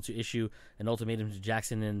to issue an ultimatum to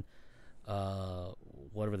Jackson and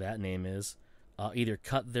whatever that name is, either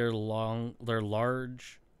cut their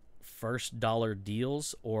large first dollar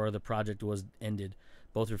deals or the project was ended.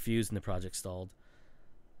 Both refused and the project stalled.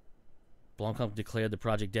 Blomkamp declared the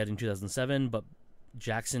project dead in 2007, but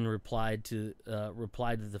Jackson replied that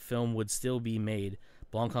the film would still be made.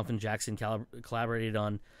 Blomkamp and Jackson collaborated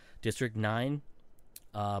on District 9,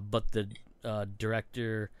 but the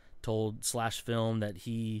director told Slash Film that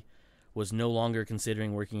he was no longer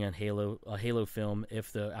considering working on a Halo film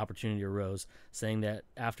if the opportunity arose, saying that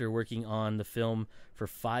after working on the film for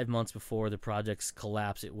 5 months before the project's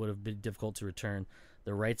collapse, it would have been difficult to return.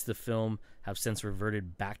 The rights to the film have since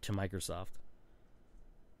reverted back to Microsoft.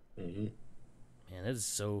 Mm-hmm. Man, that is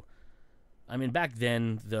so... I mean, back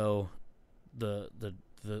then, though, the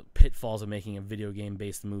pitfalls of making a video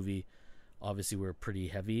game-based movie obviously were pretty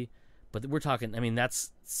heavy. But we're talking... I mean,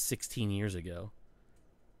 that's 16 years ago.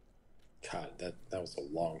 God, that was a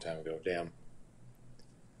long time ago. Damn.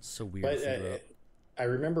 So weird. But I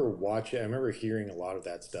remember hearing a lot of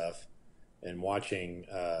that stuff and watching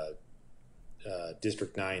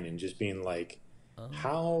District 9 and just being like,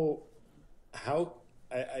 how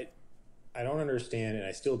I don't understand, and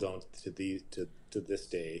I still don't to this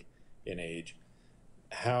day and age,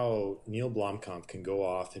 how Neil Blomkamp can go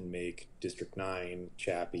off and make District 9,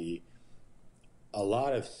 Chappie, a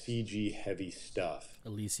lot of CG heavy stuff.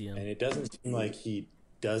 Elysium. And it doesn't seem like he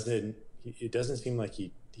does it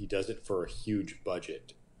for a huge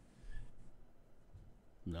budget.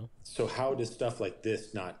 No. So how does stuff like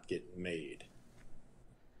this not get made?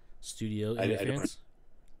 Studio interference?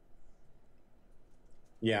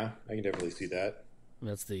 Yeah, I can definitely see that.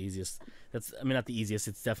 That's the easiest. Not the easiest.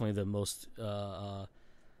 It's definitely the most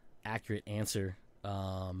accurate answer.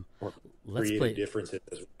 Let's play differences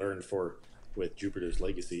as we learned with Jupiter's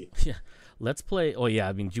Legacy. Yeah, let's play. Oh yeah,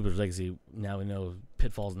 I mean Jupiter's Legacy. Now we know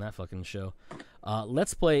pitfalls in that fucking show.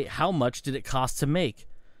 Let's play. How much did it cost to make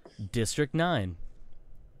District 9?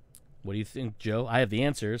 What do you think, Joe? I have the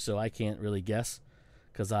answer, so I can't really guess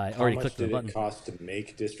because I already clicked the button. How much did it cost to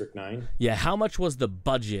make District 9? Yeah, how much was the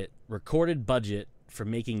recorded budget for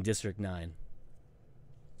making District 9?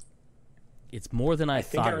 It's more than I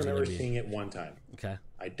thought it was going to be. I think I remember seeing it one time. Okay.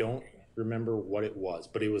 I don't remember what it was,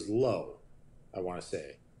 but it was low, I want to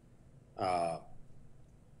say.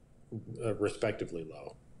 Respectively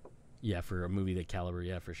low. Yeah, for a movie that caliber,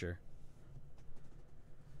 yeah, for sure.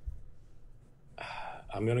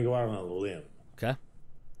 I'm going to go out on a limb. Okay.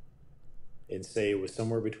 And say it was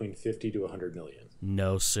somewhere between 50 to 100 million.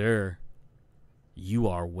 No, sir. You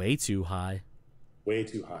are way too high. Way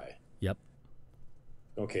too high. Yep.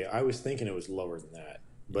 Okay, I was thinking it was lower than that.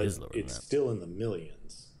 But it's still in the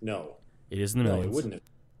millions. No. It is in the millions. No, it wouldn't have.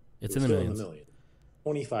 It's in the millions.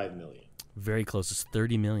 25 million. Very close. It's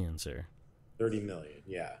 30 million, sir. 30 million,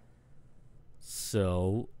 yeah.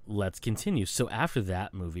 So let's continue. So after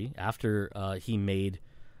that movie, after he made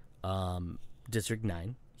District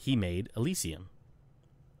 9, he made Elysium.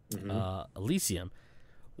 Mm-hmm. Elysium.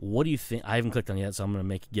 What do you think? I haven't clicked on it yet, so I'm going to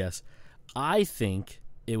make a guess. I think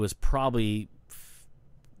it was probably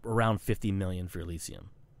around 50 million for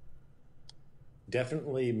Elysium.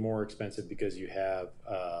 Definitely more expensive because you have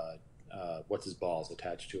what's his balls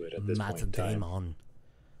attached to it at this point in time.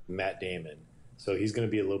 Matt Damon. So he's going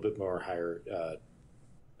to be a little bit more higher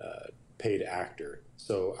paid actor.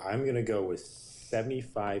 So I'm going to go with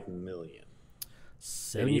 75 million.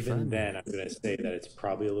 75 and even million. then, I'm going to say that it's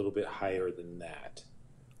probably a little bit higher than that.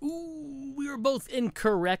 Ooh, we were both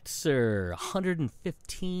incorrect, sir.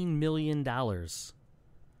 $115 million.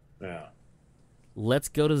 Yeah. Let's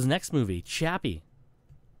go to the next movie, Chappie.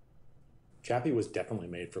 Chappie was definitely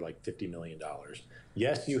made for like $50 million.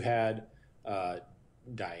 Yes, you had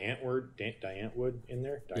Diane Wood in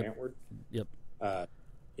there. Diane Wood? Yep.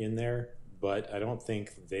 In there, but I don't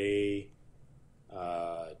think they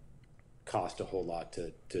cost a whole lot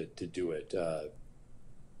to do it.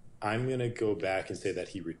 I'm going to go back and say that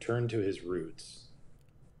he returned to his roots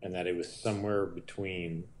and that it was somewhere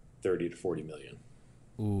between 30 to 40 million.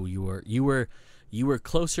 Ooh, you were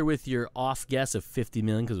closer with your off guess of 50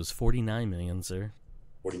 million because it was 49 million, sir.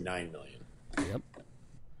 49 million. Yep.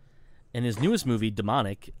 And his newest movie,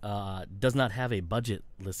 Demonic, does not have a budget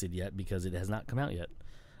listed yet because it has not come out yet.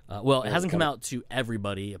 It hasn't come out to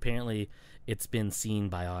everybody. Apparently, it's been seen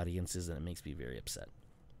by audiences, and it makes me very upset.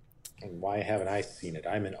 And why haven't I seen it?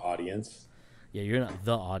 I'm an audience. Yeah, you're not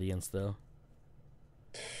the audience, though.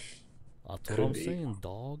 That's what I'm saying,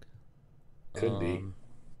 dog. Could be.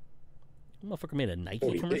 Motherfucker made a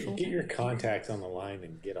Nike commercial. Get your contacts on the line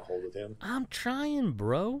and get a hold of him. I'm trying,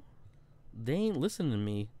 bro. They ain't listening to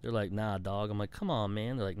me. They're like, nah, dog. I'm like, come on,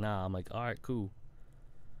 man. They're like, nah. I'm like, all right, cool.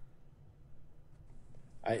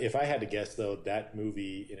 If I had to guess, though, that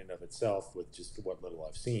movie in and of itself, with just what little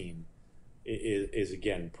I've seen, is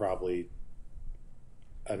again probably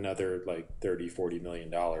another like $30-40 million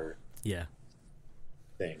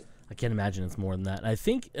thing. I can't imagine it's more than that. I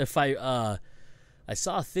think if I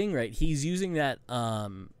saw a thing, right, he's using that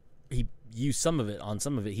he used some of it. On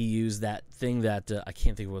some of it he used that thing that I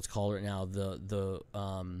can't think of what it's called right now, the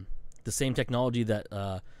same technology that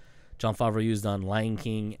Jon Favreau used on Lion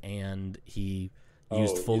King, and he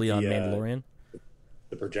used fully on Mandalorian.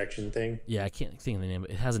 The projection thing? Yeah, I can't think of the name.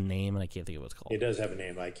 It has a name, and I can't think of what it's called. It does have a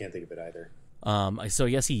name. I can't think of it either. So I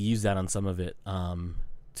guess he used that on some of it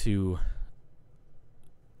to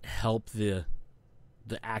help the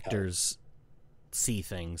actors see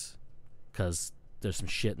things, because there's some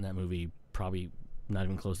shit in that movie probably not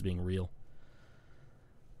even close to being real.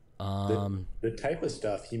 The type of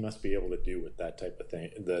stuff he must be able to do with that type of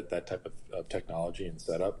thing, that type of technology and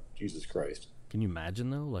setup, Jesus Christ. Can you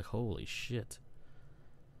imagine, though? Like, holy shit.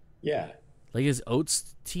 Yeah. Like, his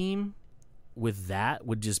Oats team with that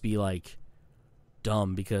would just be, like,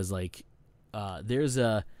 dumb, because, like, there's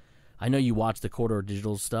a... I know you watch the Corridor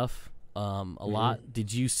Digital stuff a lot.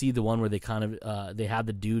 Did you see the one where they kind of... they had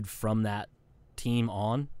the dude from that team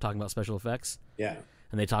on, talking about special effects? Yeah.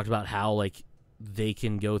 And they talked about how, like, they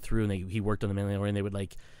can go through, and he worked on the Mandalorian, and they would,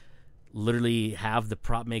 like, literally have the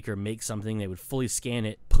prop maker make something. They would fully scan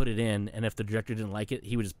it, put it in, and if the director didn't like it,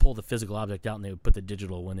 he would just pull the physical object out, and they would put the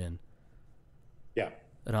digital one in. Yeah.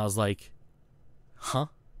 And I was like, huh?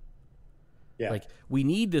 Yeah. Like, we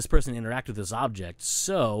need this person to interact with this object,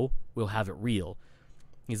 so we'll have it real.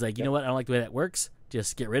 He's like, you know what? I don't like the way that works.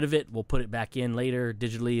 Just get rid of it. We'll put it back in later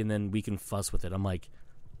digitally, and then we can fuss with it. I'm like,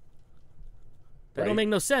 that don't make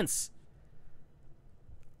no sense.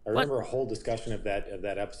 I remember a whole discussion of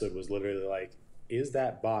that episode was literally like, is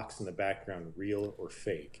that box in the background real or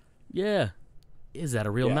fake? Yeah. Is that a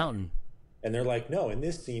real mountain? And they're like, no, in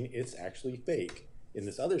this scene, it's actually fake. In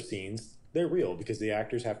this other scenes, they're real because the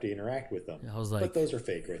actors have to interact with them. I was like, but those are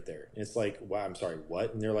fake right there. And it's like, wow, I'm sorry,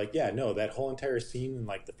 what? And they're like, yeah, no, that whole entire scene in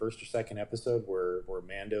like the first or second episode where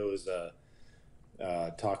Mando is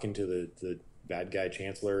talking to the bad guy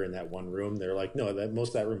Chancellor in that one room, they're like, no, most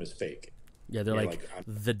of that room is fake. Yeah, they're like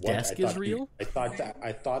the desk is real? I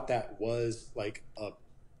thought that was like a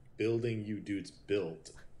building you dudes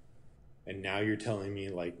built. And now you're telling me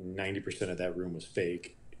like 90% of that room was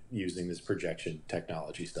fake using this projection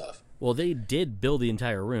technology stuff. Well, they did build the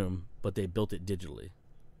entire room, but they built it digitally.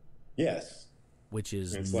 Yes. Which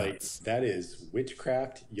is nuts. Like, that is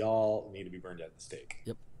witchcraft. Y'all need to be burned at the stake.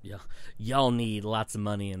 Yep. Yeah. Y'all need lots of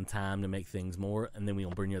money and time to make things more, and then we'll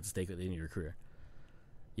burn you at the stake at the end of your career.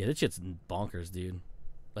 Yeah, that shit's bonkers, dude.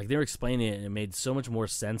 Like, they were explaining it, and it made so much more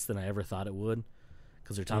sense than I ever thought it would.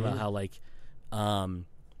 Because they're talking about how, like,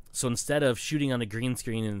 so instead of shooting on a green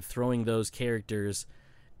screen and throwing those characters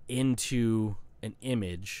into an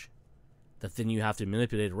image that then you have to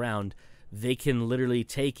manipulate around, they can literally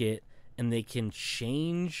take it and they can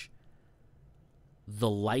change the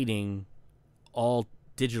lighting all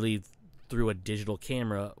digitally through a digital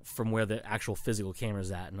camera from where the actual physical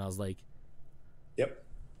camera's at. And I was like, yep.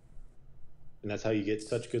 And that's how you get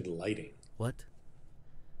such good lighting. What?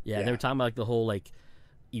 Yeah, and they were talking about like the whole like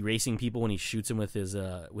erasing people when he shoots him with his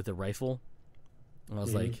with a rifle. And I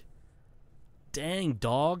was like, dang,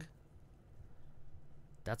 dog.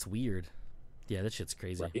 That's weird. Yeah, that shit's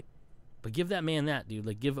crazy. Right. But give that man that, dude.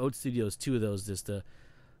 Like, give Oat Studios 2 of those just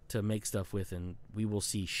to make stuff with, and we will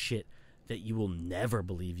see shit that you will never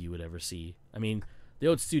believe you would ever see. I mean, the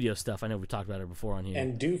Oat Studio stuff, I know we talked about it before on here.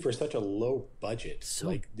 And due for such a low budget. So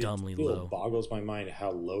like, dumbly low. It boggles my mind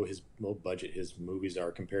how low budget his movies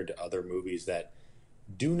are compared to other movies that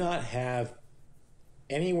do not have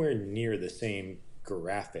anywhere near the same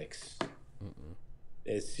graphics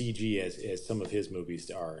as CG as some of his movies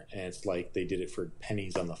are. And it's like they did it for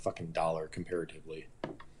pennies on the fucking dollar comparatively.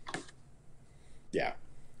 Yeah.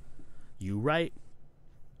 You right.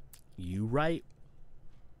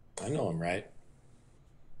 I know I'm right.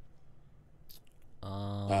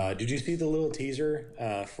 Did you see the little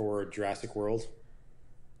teaser for Jurassic World?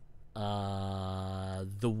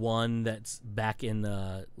 The one that's back in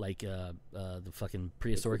the fucking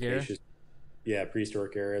prehistoric era. Yeah,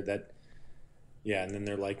 prehistoric era. Yeah, and then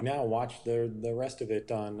they're like, now watch the rest of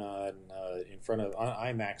it on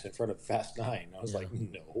IMAX in front of Fast 9. I was like,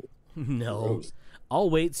 no. Gross. I'll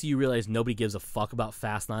wait till you realize nobody gives a fuck about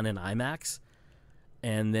Fast 9 in IMAX,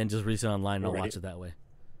 and then just release it online and I'll watch it that way.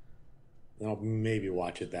 I'll maybe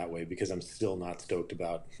watch it that way because I'm still not stoked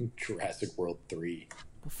about Jurassic World 3.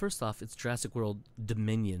 Well, first off, it's Jurassic World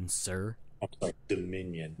Dominion, sir. I'm sorry,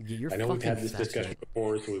 Dominion. Yeah, I know we've had this discussion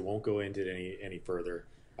before, so we won't go into it any further.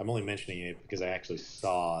 I'm only mentioning it because I actually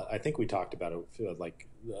saw. I think we talked about it like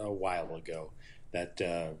a while ago that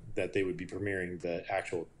they would be premiering the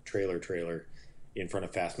actual trailer in front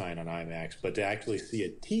of Fast 9 on IMAX, but to actually see a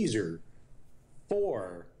teaser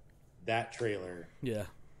for that trailer,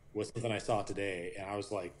 was something I saw today, and I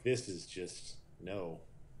was like, "This is just no."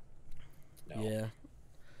 Yeah.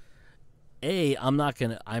 I'm not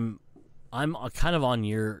gonna. I'm kind of on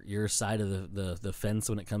your side of the fence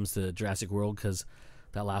when it comes to Jurassic World, because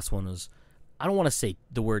that last one was. I don't want to say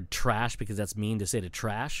the word trash because that's mean to say to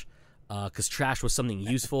trash, because trash was something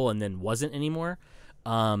useful and then wasn't anymore.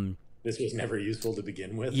 This was never useful to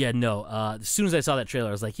begin with. Yeah, no. As soon as I saw that trailer,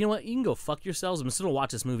 I was like, you know what? You can go fuck yourselves. I'm still gonna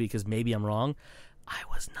watch this movie because maybe I'm wrong. I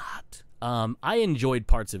was not. I enjoyed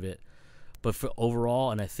parts of it, but for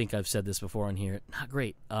overall, and I think I've said this before on here, not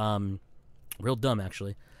great. Real dumb,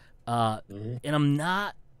 actually. And I'm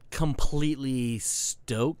not completely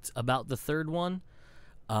stoked about the third one,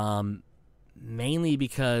 mainly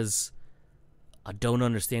because I don't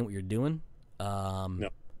understand what you're doing. No.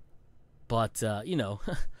 But,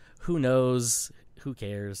 who knows? Who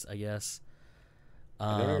cares, I guess.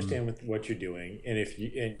 I don't understand what you're doing,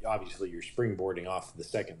 and obviously you're springboarding off the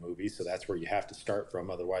second movie, so that's where you have to start from.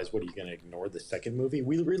 Otherwise, what are you going to ignore the second movie?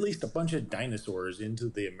 We released a bunch of dinosaurs into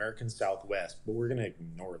the American Southwest, but we're going to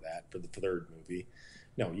ignore that for the third movie.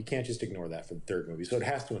 No, you can't just ignore that for the third movie, so it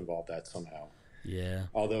has to involve that somehow. Yeah.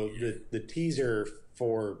 Although the teaser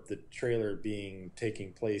for the trailer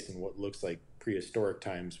taking place in what looks like prehistoric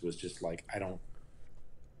times was just like, I don't.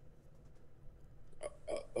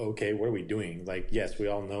 Okay, what are we doing? Like, yes, we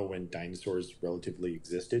all know when dinosaurs relatively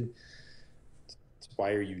existed. So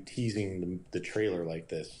why are you teasing the trailer like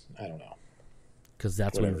this? I don't know. Because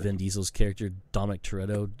that's when Vin Diesel's character Dominic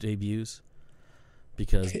Toretto debuts.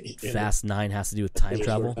 Because Fast 9 has to do with time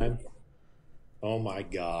travel. Oh my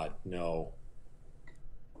God, no.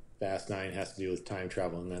 Fast 9 has to do with time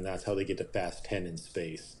travel, and then that's how they get to Fast 10 in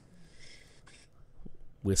space.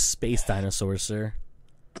 With space dinosaurs, sir.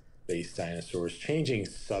 Space dinosaurs. Changing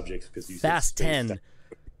subjects because you Fast 10.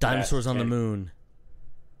 Dinosaurs on the moon.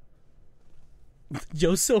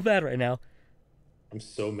 Joe's so mad right now. I'm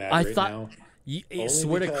so mad right now. I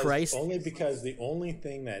swear to Christ. Only because the only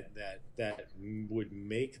thing that would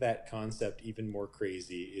make that concept even more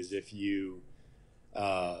crazy is if you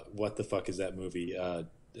what the fuck is that movie?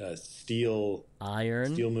 Steel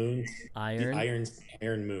Moon? Iron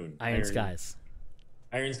Moon. Iron Skies.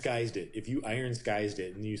 Iron Skies it. If you Iron Skies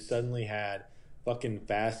it and you suddenly had fucking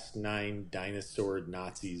Fast 9 dinosaur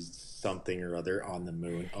Nazis something or other on the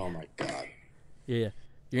moon, oh my God. Yeah.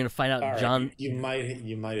 You're going to find out John... You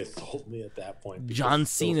might have sold me at that point. John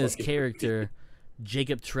Cena's character,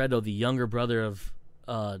 Jacob Toretto, the younger brother of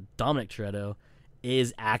Dominic Toretto,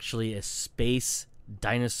 is actually a space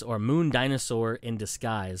dinosaur, moon dinosaur in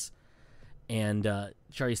disguise. And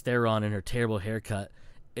Charlize Theron, in her terrible haircut,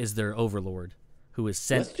 is their overlord, who is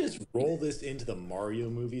sent... Let's just roll this into the Mario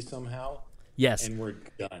movie somehow. Yes. And we're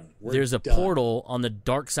done. There's a portal on the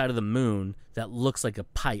dark side of the moon that looks like a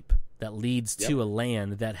pipe that leads to a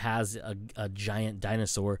land that has a giant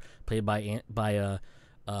dinosaur played by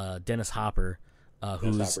Dennis Hopper,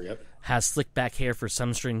 has slick back hair for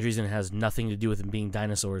some strange reason. It has nothing to do with them being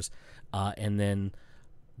dinosaurs. And then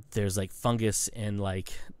there's like fungus and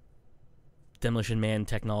like Demolition Man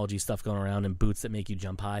technology stuff going around and boots that make you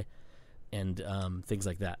jump high and things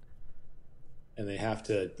like that. And they have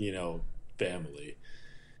to, family.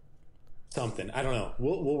 Something. I don't know.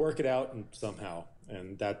 We'll work it out somehow.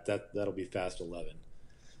 And that'll be fast 11.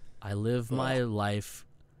 I live my life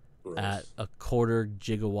at a 1/4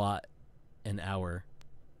 gigawatt an hour.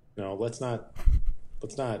 No, let's not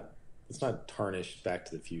tarnish Back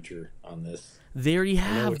to the Future on this. They already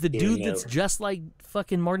have the dude that's just like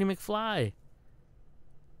fucking Marty McFly.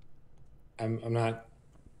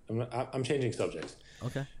 I'm changing subjects.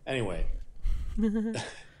 Okay. Anyway.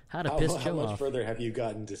 How to piss Joe off. How much further have you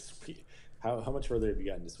gotten to How much further have you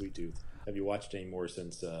gotten to Sweet Tooth? Have you watched any more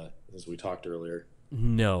since we talked earlier?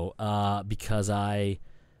 No, because I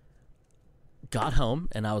got home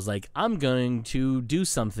and I was like, I'm going to do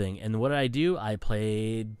something. And what did I do? I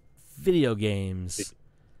played video games.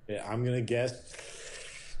 Yeah, I'm going to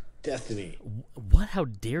guess Destiny. What? How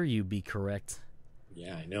dare you be correct?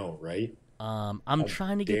 Yeah, I know, right? I'm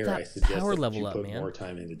trying to get that power level up, man. More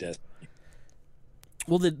time into Destiny.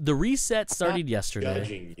 Well, the reset started yesterday.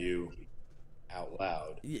 Judging you out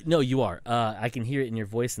loud. No, you are. I can hear it in your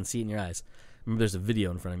voice and see it in your eyes. Remember, there's a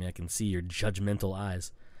video in front of me. I can see your judgmental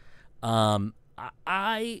eyes. Matt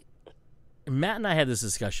and I had this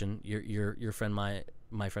discussion. Your friend,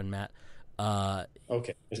 my friend Matt.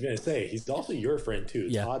 Okay, I was gonna say he's also your friend too.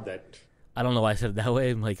 It's odd that. I don't know why I said it that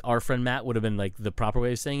way. Like, our friend Matt would have been like the proper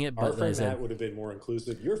way of saying it. But our friend Matt would have been more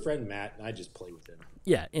inclusive. Your friend Matt, and I just play with him.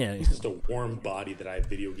 Yeah. He's just a warm body that I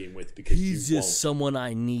video game with because he's just someone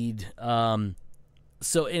I need.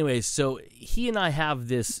 So anyway, so he and I have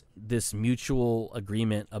this mutual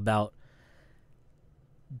agreement about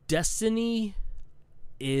Destiny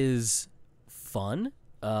is fun,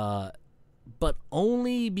 but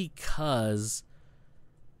only because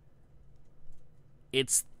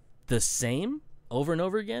it's the same over and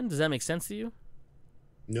over again. Does that make sense to you?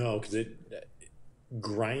 No, because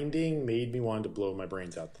grinding made me want to blow my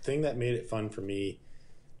brains out. The thing that made it fun for me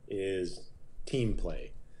is team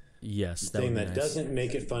play. Yes, the thing that doesn't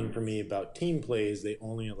make it fun for me about team play is they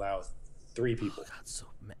only allow 3 people. Oh,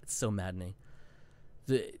 God, it's so maddening.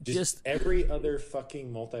 Just every other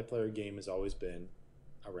fucking multiplayer game has always been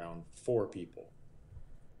around 4 people.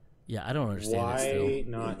 Yeah, I don't understand.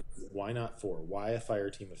 Why not 4? Why a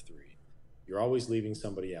fire team of 3? You're always leaving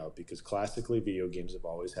somebody out because classically video games have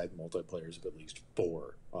always had multiplayers of at least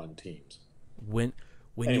 4 on teams. When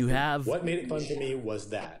you have what made it fun to me was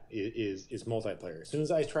that is multiplayer. As soon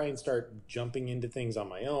as I try and start jumping into things on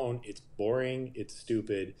my own, it's boring, it's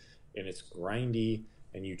stupid, and it's grindy,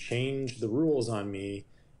 and you change the rules on me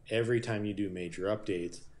every time you do major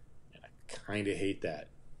updates, and I kind of hate that.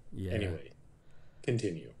 Yeah. Anyway,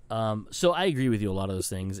 continue. So I agree with you a lot of those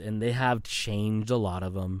things, and they have changed a lot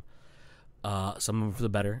of them. Some of them for the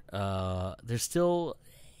better. They're still,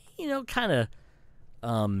 kind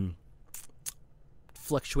of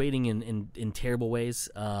fluctuating in terrible ways.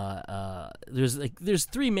 There's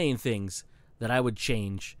 3 main things that I would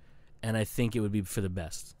change, and I think it would be for the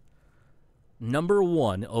best. Number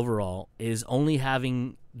 1 overall is only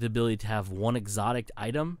having the ability to have 1 exotic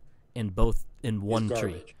item in one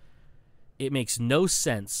tree. It makes no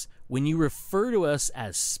sense. When you refer to us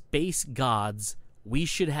as space gods, we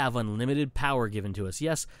should have unlimited power given to us.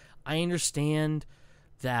 Yes, I understand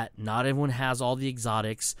that not everyone has all the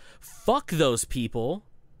exotics. Fuck those people.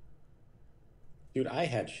 Dude, I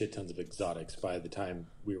had shit tons of exotics by the time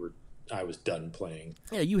I was done playing.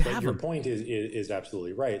 Yeah, you have them. Your point is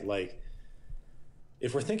absolutely right. Like,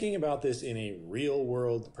 if we're thinking about this in a real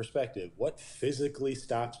world perspective, what physically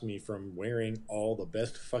stops me from wearing all the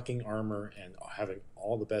best fucking armor and having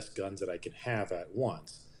all the best guns that I can have at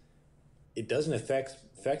once? It doesn't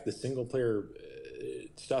affect the single player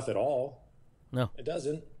stuff at all. No, it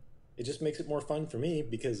doesn't. It just makes it more fun for me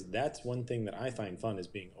because that's one thing that I find fun is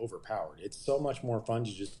being overpowered. It's so much more fun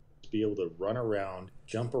to just be able to run around,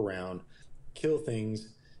 jump around, kill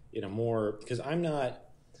things in a more, because I'm not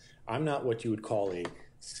what you would call a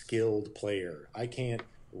skilled player. I can't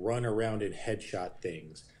run around and headshot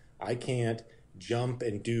things. I can't jump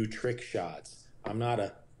and do trick shots. I'm not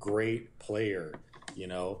a great player,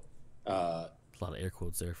 a lot of air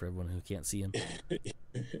quotes there for everyone who can't see him.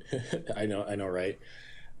 I know, right?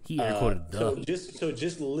 He air quoted. So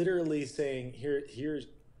just literally saying here's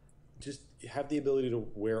just have the ability to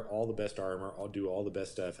wear all the best armor, I'll do all the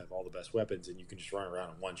best stuff, have all the best weapons, and you can just run around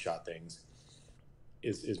and one shot things.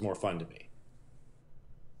 Is more fun to me.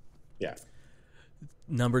 Yeah.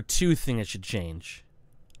 Number 2 thing that should change.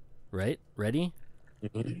 Right? Ready?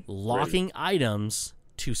 Mm-hmm. Locking items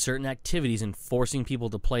to certain activities and forcing people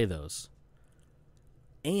to play those.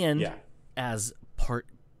 And as part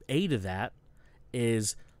A to that,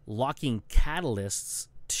 is locking catalysts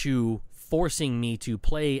to forcing me to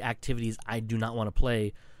play activities I do not want to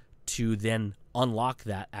play to then unlock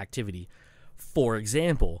that activity. For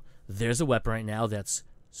example, there's a weapon right now that's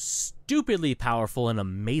stupidly powerful and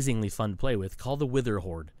amazingly fun to play with called the Wither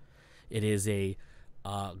Horde. It is a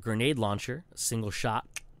grenade launcher, a single shot,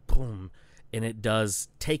 boom, and it does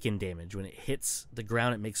taken damage. When it hits the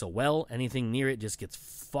ground, it makes a well. Anything near it just gets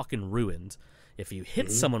fucking ruined. If you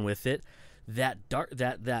hit someone with it, that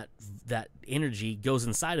energy goes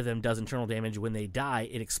inside of them, does internal damage. When they die,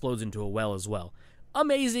 it explodes into a well as well.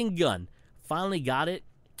 Amazing gun. Finally got it.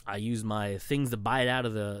 I used my things to buy it out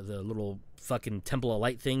of the little fucking Temple of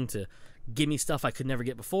Light thing to give me stuff I could never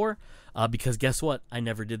get before. Because guess what? I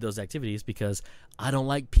never did those activities because I don't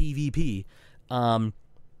like PvP.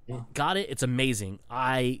 Got it. It's amazing.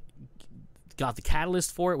 I got the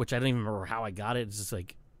catalyst for it, which I don't even remember how I got it. It's just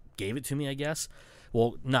like gave it to me, I guess.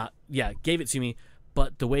 Well, gave it to me.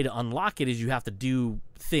 But the way to unlock it is you have to do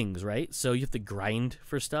things, right? So you have to grind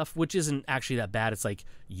for stuff, which isn't actually that bad. It's like,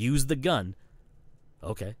 use the gun.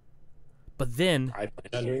 Okay. But then... I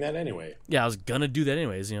planned on doing that anyway. Yeah, I was going to do that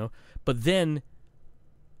anyways, But then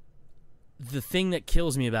the thing that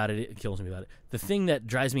kills me about it... The thing that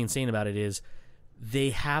drives me insane about it is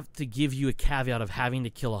they have to give you a caveat of having to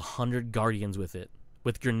kill 100 guardians with it,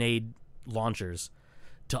 with grenade launchers,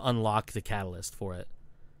 to unlock the catalyst for it.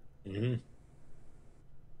 Mm-hmm.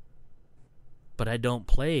 But I don't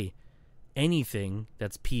play anything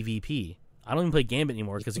that's PvP. I don't even play Gambit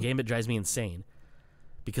anymore because Gambit drives me insane.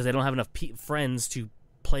 Because I don't have enough friends to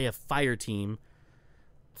play a fire team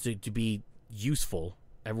to be useful.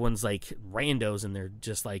 Everyone's like randos and they're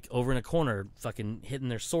just like over in a corner fucking hitting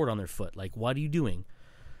their sword on their foot. Like, what are you doing?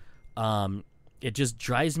 It just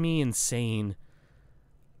drives me insane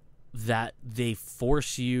that they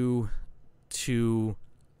force you to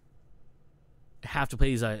have to play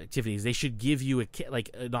these activities. They should give you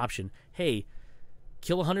an option. Hey,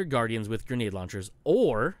 kill 100 guardians with grenade launchers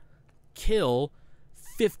or kill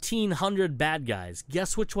 1,500 bad guys.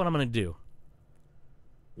 Guess which one I'm going to do?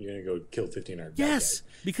 You're going to go kill 1,500 yes, bad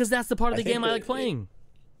guys. Because that's the part of the game I like playing.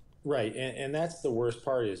 Right, and that's the worst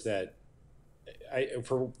part is that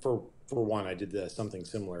for one, I did something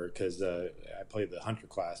similar because I played the Hunter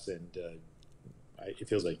class, and it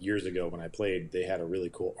feels like years ago when I played, they had a really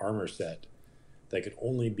cool armor set that could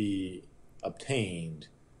only be obtained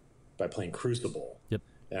by playing Crucible. Yep.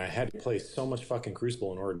 And I had to play so much fucking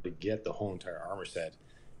Crucible in order to get the whole entire armor set.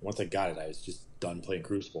 Once I got it, I was just done playing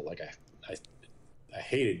Crucible. Like I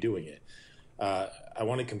hated doing it. I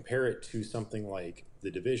want to compare it to something like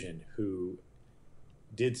The Division, who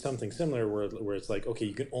did something similar where it's like, okay,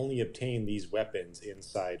 you can only obtain these weapons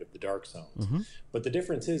inside of the Dark Zones. Mm-hmm. But the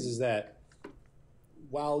difference is that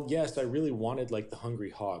while, yes, I really wanted, like, the Hungry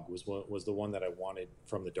Hog was the one that I wanted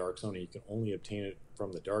from the Dark Zone, and you can only obtain it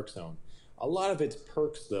from the Dark Zone. A lot of its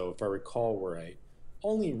perks, though, if I recall right,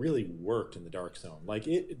 only really worked in the Dark Zone. Like,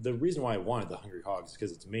 the reason why I wanted the Hungry Hog is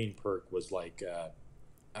because its main perk was, like,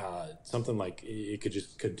 something like it could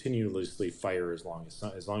just continuously fire as long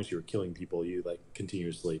as you were killing people, you, like,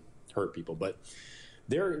 continuously hurt people. But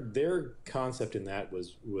their concept in that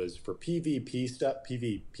was for PvP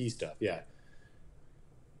stuff, yeah.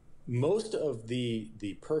 Most of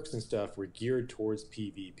the perks and stuff were geared towards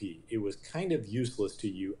PvP. It was kind of useless to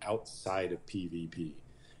you outside of PvP.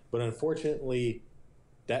 But unfortunately,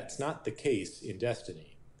 that's not the case in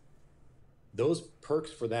Destiny. Those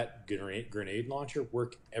perks for that grenade launcher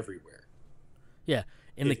work everywhere. Yeah,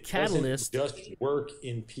 and the catalyst doesn't just work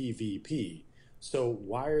in PvP. So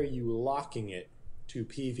why are you locking it to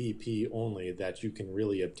PvP only that you can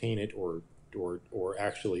really obtain it or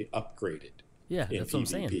actually upgrade it? Yeah, that's PvP. What I'm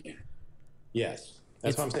saying. Yes,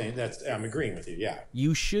 that's what I'm saying. I'm agreeing with you. Yeah,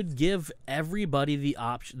 you should give everybody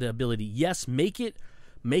the ability. Yes, make it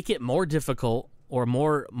more difficult or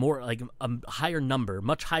more like a much higher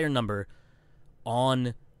number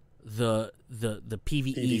on the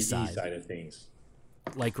PvE side of things.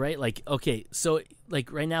 Like, right, like, okay, so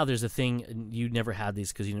like right now there's a thing, and you never had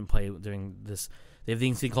these because you didn't play during this. They have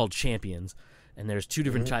these thing called champions. And there's two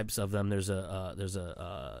different types of them. There's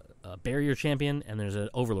a barrier champion and there's an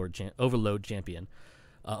overload champion.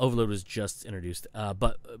 Overload was just introduced,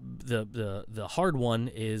 but the hard one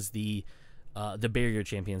is the barrier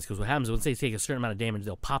champions, because what happens is once they take a certain amount of damage,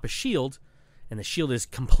 they'll pop a shield, and the shield is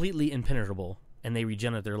completely impenetrable, and they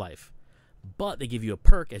regenerate their life. But they give you a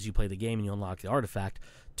perk as you play the game and you unlock the artifact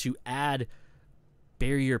to add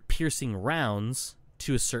barrier piercing rounds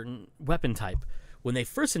to a certain weapon type. When they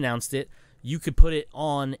first announced it, you could put it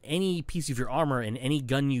on any piece of your armor, and any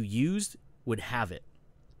gun you used would have it.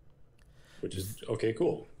 Which is, okay,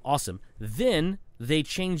 cool. Awesome. Then they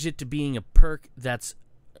changed it to being a perk that's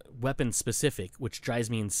weapon specific, which drives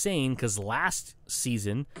me insane because last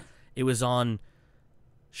season it was on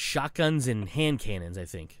shotguns and hand cannons, I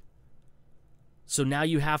think. So now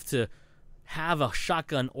you have to have a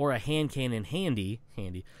shotgun or a hand cannon handy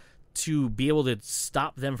to be able to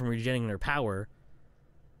stop them from regenerating their power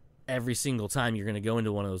every single time you're going to go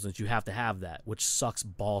into one of those. And you have to have that, which sucks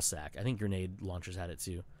ballsack. I think grenade launchers had it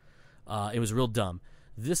too. It was real dumb.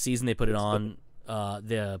 This season they put it on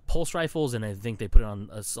the pulse rifles, and I think they put it on.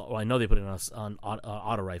 I know they put it on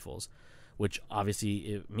auto rifles, which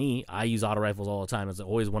obviously I use auto rifles all the time. It's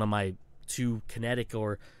always one of my two kinetic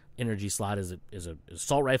or energy slot is a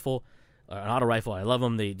assault rifle, an auto rifle. I love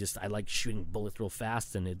them. I like shooting bullets real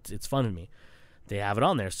fast, and it's fun to me. They have it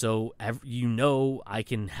on there, so I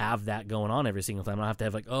can have that going on every single time. I don't have to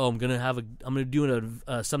have I'm gonna do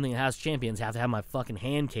something that has champions. Have to have my fucking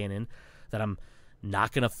hand cannon that I'm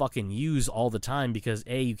not gonna fucking use all the time because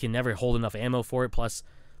you can never hold enough ammo for it. Plus,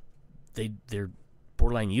 they're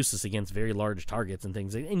borderline useless against very large targets and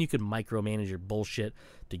things. And you could micromanage your bullshit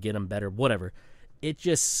to get them better. Whatever. It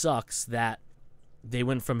just sucks that they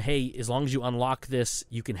went from as long as you unlock this,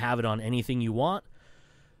 you can have it on anything you want,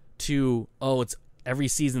 to it's every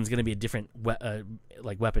season's gonna be a different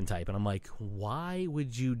weapon type. And I'm like, why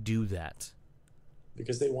would you do that?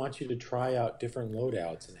 Because they want you to try out different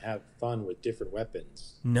loadouts and have fun with different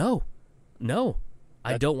weapons. No,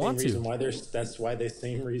 I don't want to. That's why the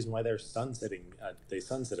same reason why they're sunsetting. They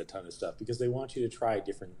sunset a ton of stuff because they want you to try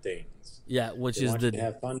different things. Yeah, they want you to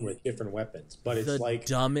have fun with different weapons. But it's the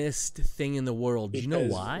dumbest thing in the world. Do you know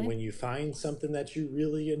why? When you find something that you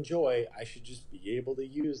really enjoy, I should just be able to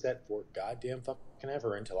use that for goddamn fucking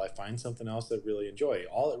ever until I find something else that I really enjoy.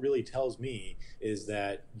 All it really tells me is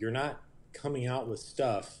that you're not coming out with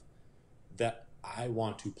stuff that I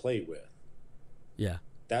want to play with. Yeah.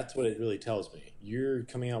 That's what it really tells me. You're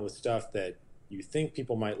coming out with stuff that you think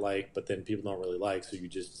people might like, but then people don't really like, so you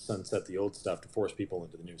just sunset the old stuff to force people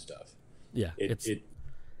into the new stuff. Yeah.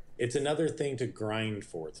 It's another thing to grind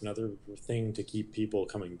for. It's another thing to keep people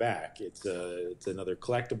coming back. It's another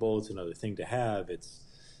collectible. It's another thing to have.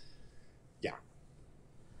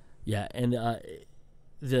 Yeah, and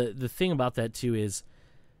the thing about that too is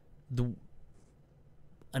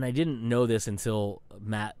and I didn't know this until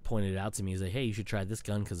Matt pointed it out to me. He's like, hey, you should try this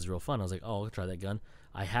gun because it's real fun. I was like, oh, I'll try that gun.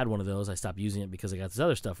 I had one of those. I stopped using it because I got this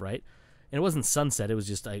other stuff, right? And it wasn't Sunset. It was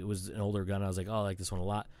just it was an older gun. I was like, oh, I like this one a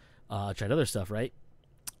lot. I tried other stuff, right?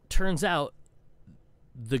 Turns out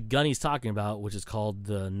the gun he's talking about, which is called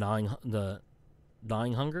the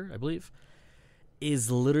Gnawing Hunger, I believe, is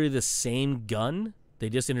literally the same gun they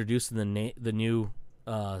just introduced in the new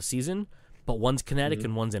season, but one's kinetic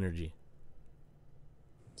and one's energy.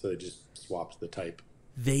 So they just swapped the type.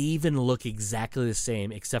 They even look exactly the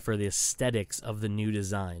same, except for the aesthetics of the new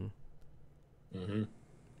design. Mm-hmm.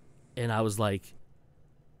 And I was like,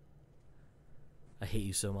 I hate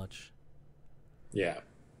you so much. Yeah.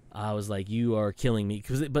 I was like, you are killing me.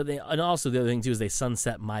 And also the other thing, too, is they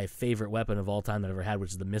sunset my favorite weapon of all time that I've ever had, which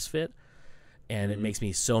is the Misfit. And it makes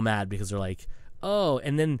me so mad because they're like, oh,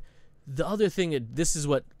 and then the other thing, this is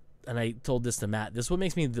what, and I told this to Matt, this is what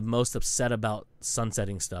makes me the most upset about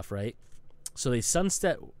sunsetting stuff, right? So they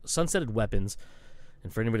sunsetted weapons,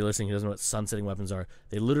 and for anybody listening who doesn't know what sunsetting weapons are,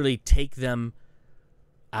 they literally take them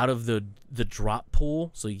out of the drop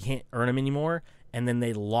pool, so you can't earn them anymore, and then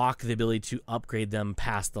they lock the ability to upgrade them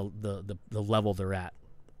past the level they're at.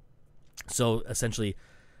 So essentially,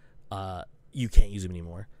 you can't use them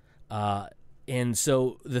anymore. And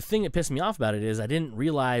so the thing that pissed me off about it is I didn't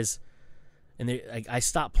realize, and I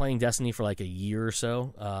stopped playing Destiny for like a year or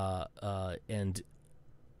so, and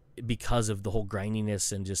because of the whole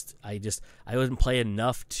grindiness and I didn't play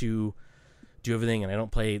enough to do everything, and I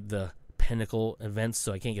don't play the Pinnacle events,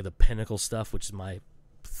 so I can't get the Pinnacle stuff, which is my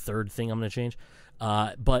third thing I'm going to change.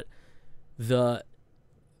 But the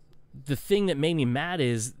thing that made me mad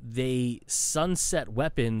is they sunset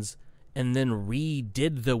weapons and then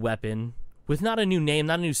redid the weapon with not a new name,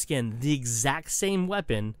 not a new skin, the exact same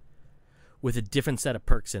weapon with a different set of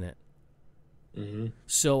perks in it. Mm-hmm.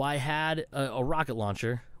 So I had a rocket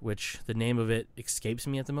launcher, which the name of it escapes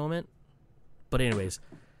me at the moment. But anyways,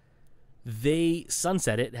 they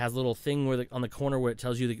sunset it. It has a little thing where on the corner where it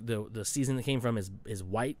tells you the season that came from is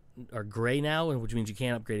white or gray now, which means you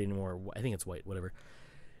can't upgrade anymore. I think it's white, whatever.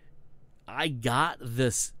 I got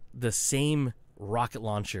the same rocket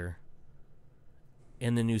launcher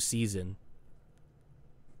in the new season.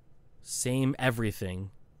 Same everything.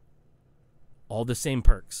 All the same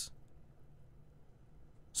perks.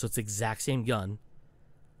 So it's the exact same gun.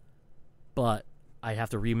 But I have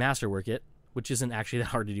to remaster work it, which isn't actually that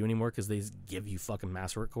hard to do anymore because they give you fucking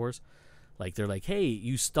masterwork cores. Like, they're like, hey,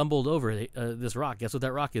 you stumbled over this rock. Guess what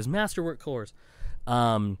that rock is? Masterwork cores.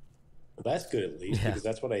 Well, that's good at least, because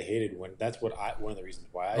that's what I hated one of the reasons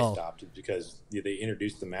why I stopped is because they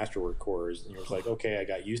introduced the masterwork cores, and it was like, okay, I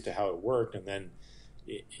got used to how it worked, and then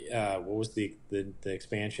what was the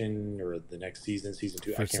expansion or the next season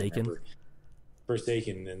 2? Forsaken. I can't remember.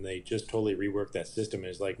 Forsaken, and they just totally reworked that system. And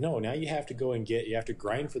it's like, no, now you have to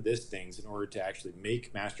grind for this things in order to actually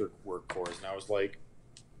make masterwork cores. And I was like,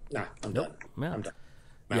 nah, I'm done. Yeah. I'm done.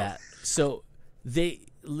 Yeah. So they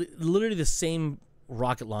literally the same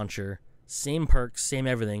rocket launcher, same perks, same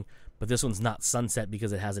everything, but this one's not Sunset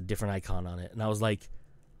because it has a different icon on it. And I was like,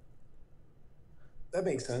 that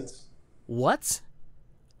makes sense. What?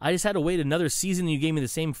 I just had to wait another season and you gave me the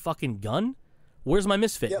same fucking gun? Where's my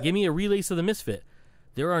Misfit? Yep. Give me a relace of the Misfit.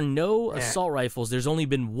 There are no assault rifles. There's only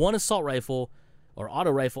been one assault rifle or auto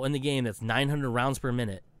rifle in the game that's 900 rounds per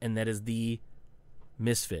minute, and that is the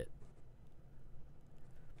Misfit.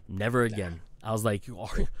 Never again. I was like,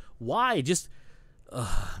 why? Just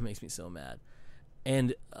it makes me so mad.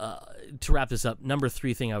 And to wrap this up, number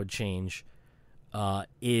 3 thing I would change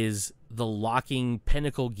is the locking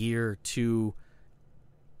pinnacle gear to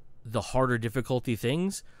the harder difficulty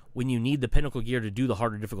things when you need the pinnacle gear to do the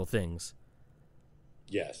harder difficult things.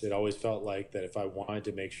 Yes, it always felt like that if I wanted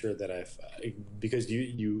to make sure that because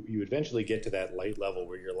you eventually get to that light level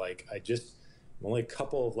where you're like, I'm only a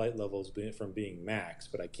couple of light levels from being max,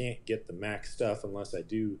 but I can't get the max stuff unless I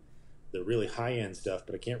do the really high end stuff,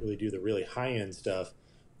 but I can't really do the really high end stuff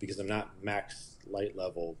because I'm not max light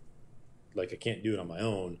level. Like, I can't do it on my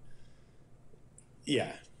own.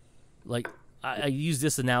 Yeah. Like, I use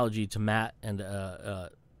this analogy to Matt and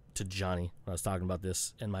to Johnny when I was talking about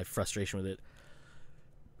this and my frustration with it.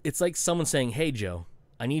 It's like someone saying, hey, Joe,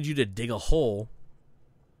 I need you to dig a hole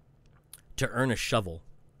to earn a shovel.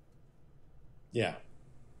 Yeah.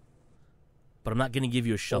 But I'm not going to give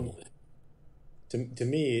you a shovel. To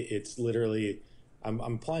me, it's literally, I'm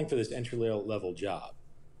applying for this entry-level job,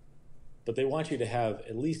 but they want you to have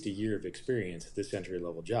at least a year of experience at this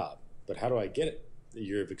entry-level job. But how do I get a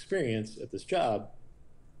year of experience at this job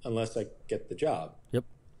unless I get the job? Yep.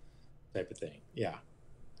 Type of thing. Yeah.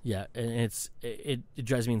 Yeah, and it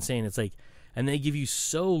drives me insane. It's like, and they give you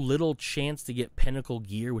so little chance to get pinnacle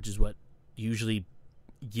gear, which is what usually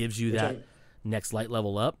gives you next light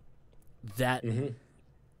level up, that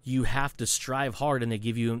you have to strive hard, and they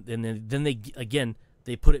give you, and then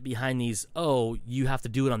they put it behind these, you have to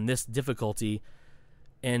do it on this difficulty,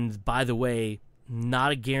 and by the way,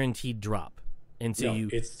 not a guaranteed drop.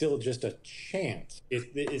 It's still just a chance.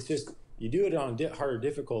 It's just, you do it on harder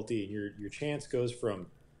difficulty, and your chance goes from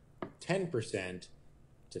 10%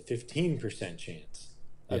 to 15% chance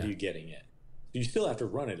of you getting it. So you still have to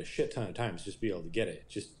run it a shit ton of times just to be able to get it.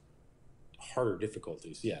 Just harder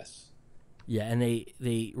difficulties, yes. Yeah, and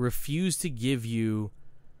they refuse to give you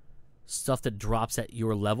stuff that drops at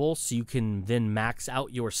your level, so you can then max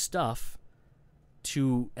out your stuff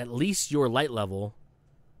to at least your light level,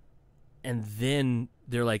 and then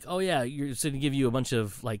they're like, oh yeah, you're just going to give you a bunch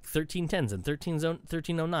of like 1310s and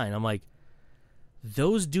 1309. I'm like,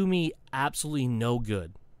 those do me absolutely no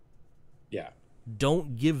good. Yeah.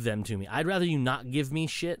 Don't give them to me. I'd rather you not give me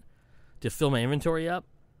shit to fill my inventory up.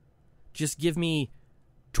 Just give me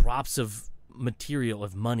drops of material,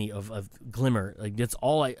 of money, of glimmer. Like, that's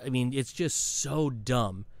all I mean, it's just so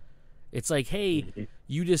dumb. It's like, hey,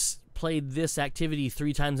 you just played this activity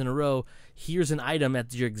 3 times in a row. Here's an item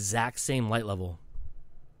at your exact same light level.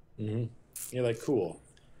 You're like, cool.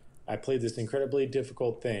 I played this incredibly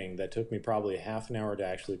difficult thing that took me probably half an hour to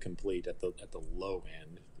actually complete at the low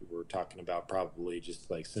end. We're talking about probably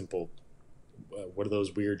just like simple, what are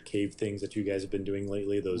those weird cave things that you guys have been doing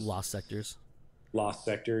lately? Those Lost sectors.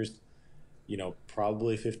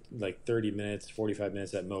 Probably 30 minutes, 45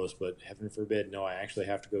 minutes at most, but heaven forbid, no, I actually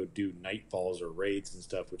have to go do nightfalls or raids and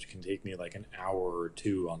stuff, which can take me like an hour or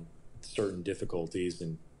 2 on certain difficulties,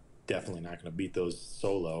 and definitely not going to beat those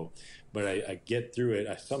solo. But I get through it.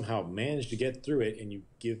 I somehow manage to get through it, and you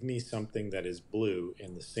give me something that is blue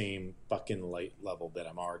in the same fucking light level that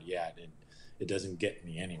I'm already at, and it doesn't get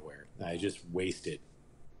me anywhere. I just wasted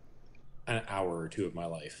an hour or 2 of my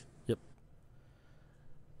life. Yep.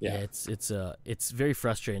 Yeah, it's very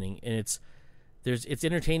frustrating, and it's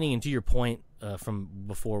entertaining. And to your point from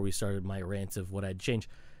before we started my rant of what I'd change,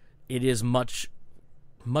 it is much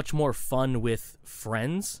more fun with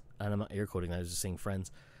friends. And I'm not air quoting that, I was just saying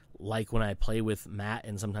friends. Like when I play with Matt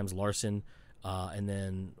and sometimes Larson, and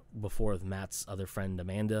then before with Matt's other friend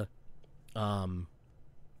Amanda.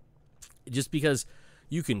 Just because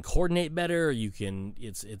you can coordinate better. You can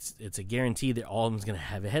it's a guarantee that all of them's going to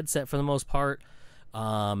have a headset for the most part.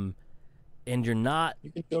 And you're not.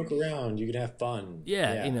 You can joke around. You can have fun.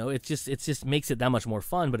 Yeah, you know, it just makes it that much more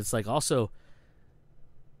fun. But it's like also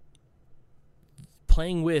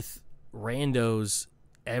playing with randos,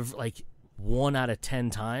 like 1 out of 10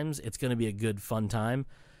 times, it's going to be a good fun time.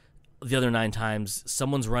 The other 9 times,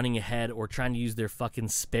 someone's running ahead or trying to use their fucking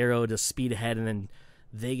Sparrow to speed ahead, and then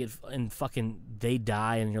they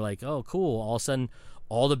die, and you're like, oh, cool. All of a sudden,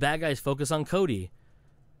 all the bad guys focus on Cody.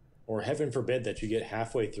 Or heaven forbid that you get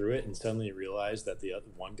halfway through it and suddenly realize that the other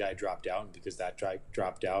one guy dropped out, and because that guy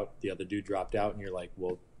dropped out, the other dude dropped out, and you're like,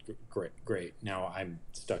 well, great. Now I'm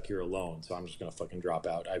stuck here alone, so I'm just gonna fucking drop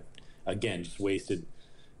out. I again just wasted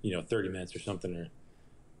 30 minutes or something, or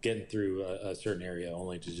getting through a certain area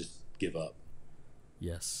only to just give up.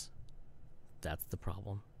 Yes, that's the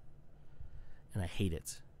problem, and I hate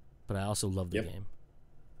it, but I also love the game.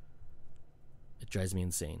 It drives me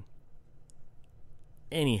insane.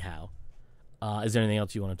 Anyhow, is there anything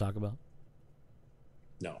else you want to talk about?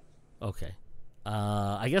 No. Okay.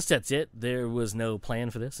 I guess that's it. There was no plan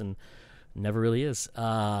for this, and never really is.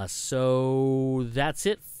 So that's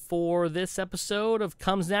it for this episode of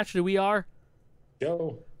Comes Naturally. We are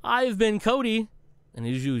Joe. I've been Cody, and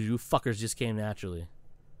as usual, you fuckers just came naturally.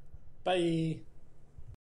 Bye.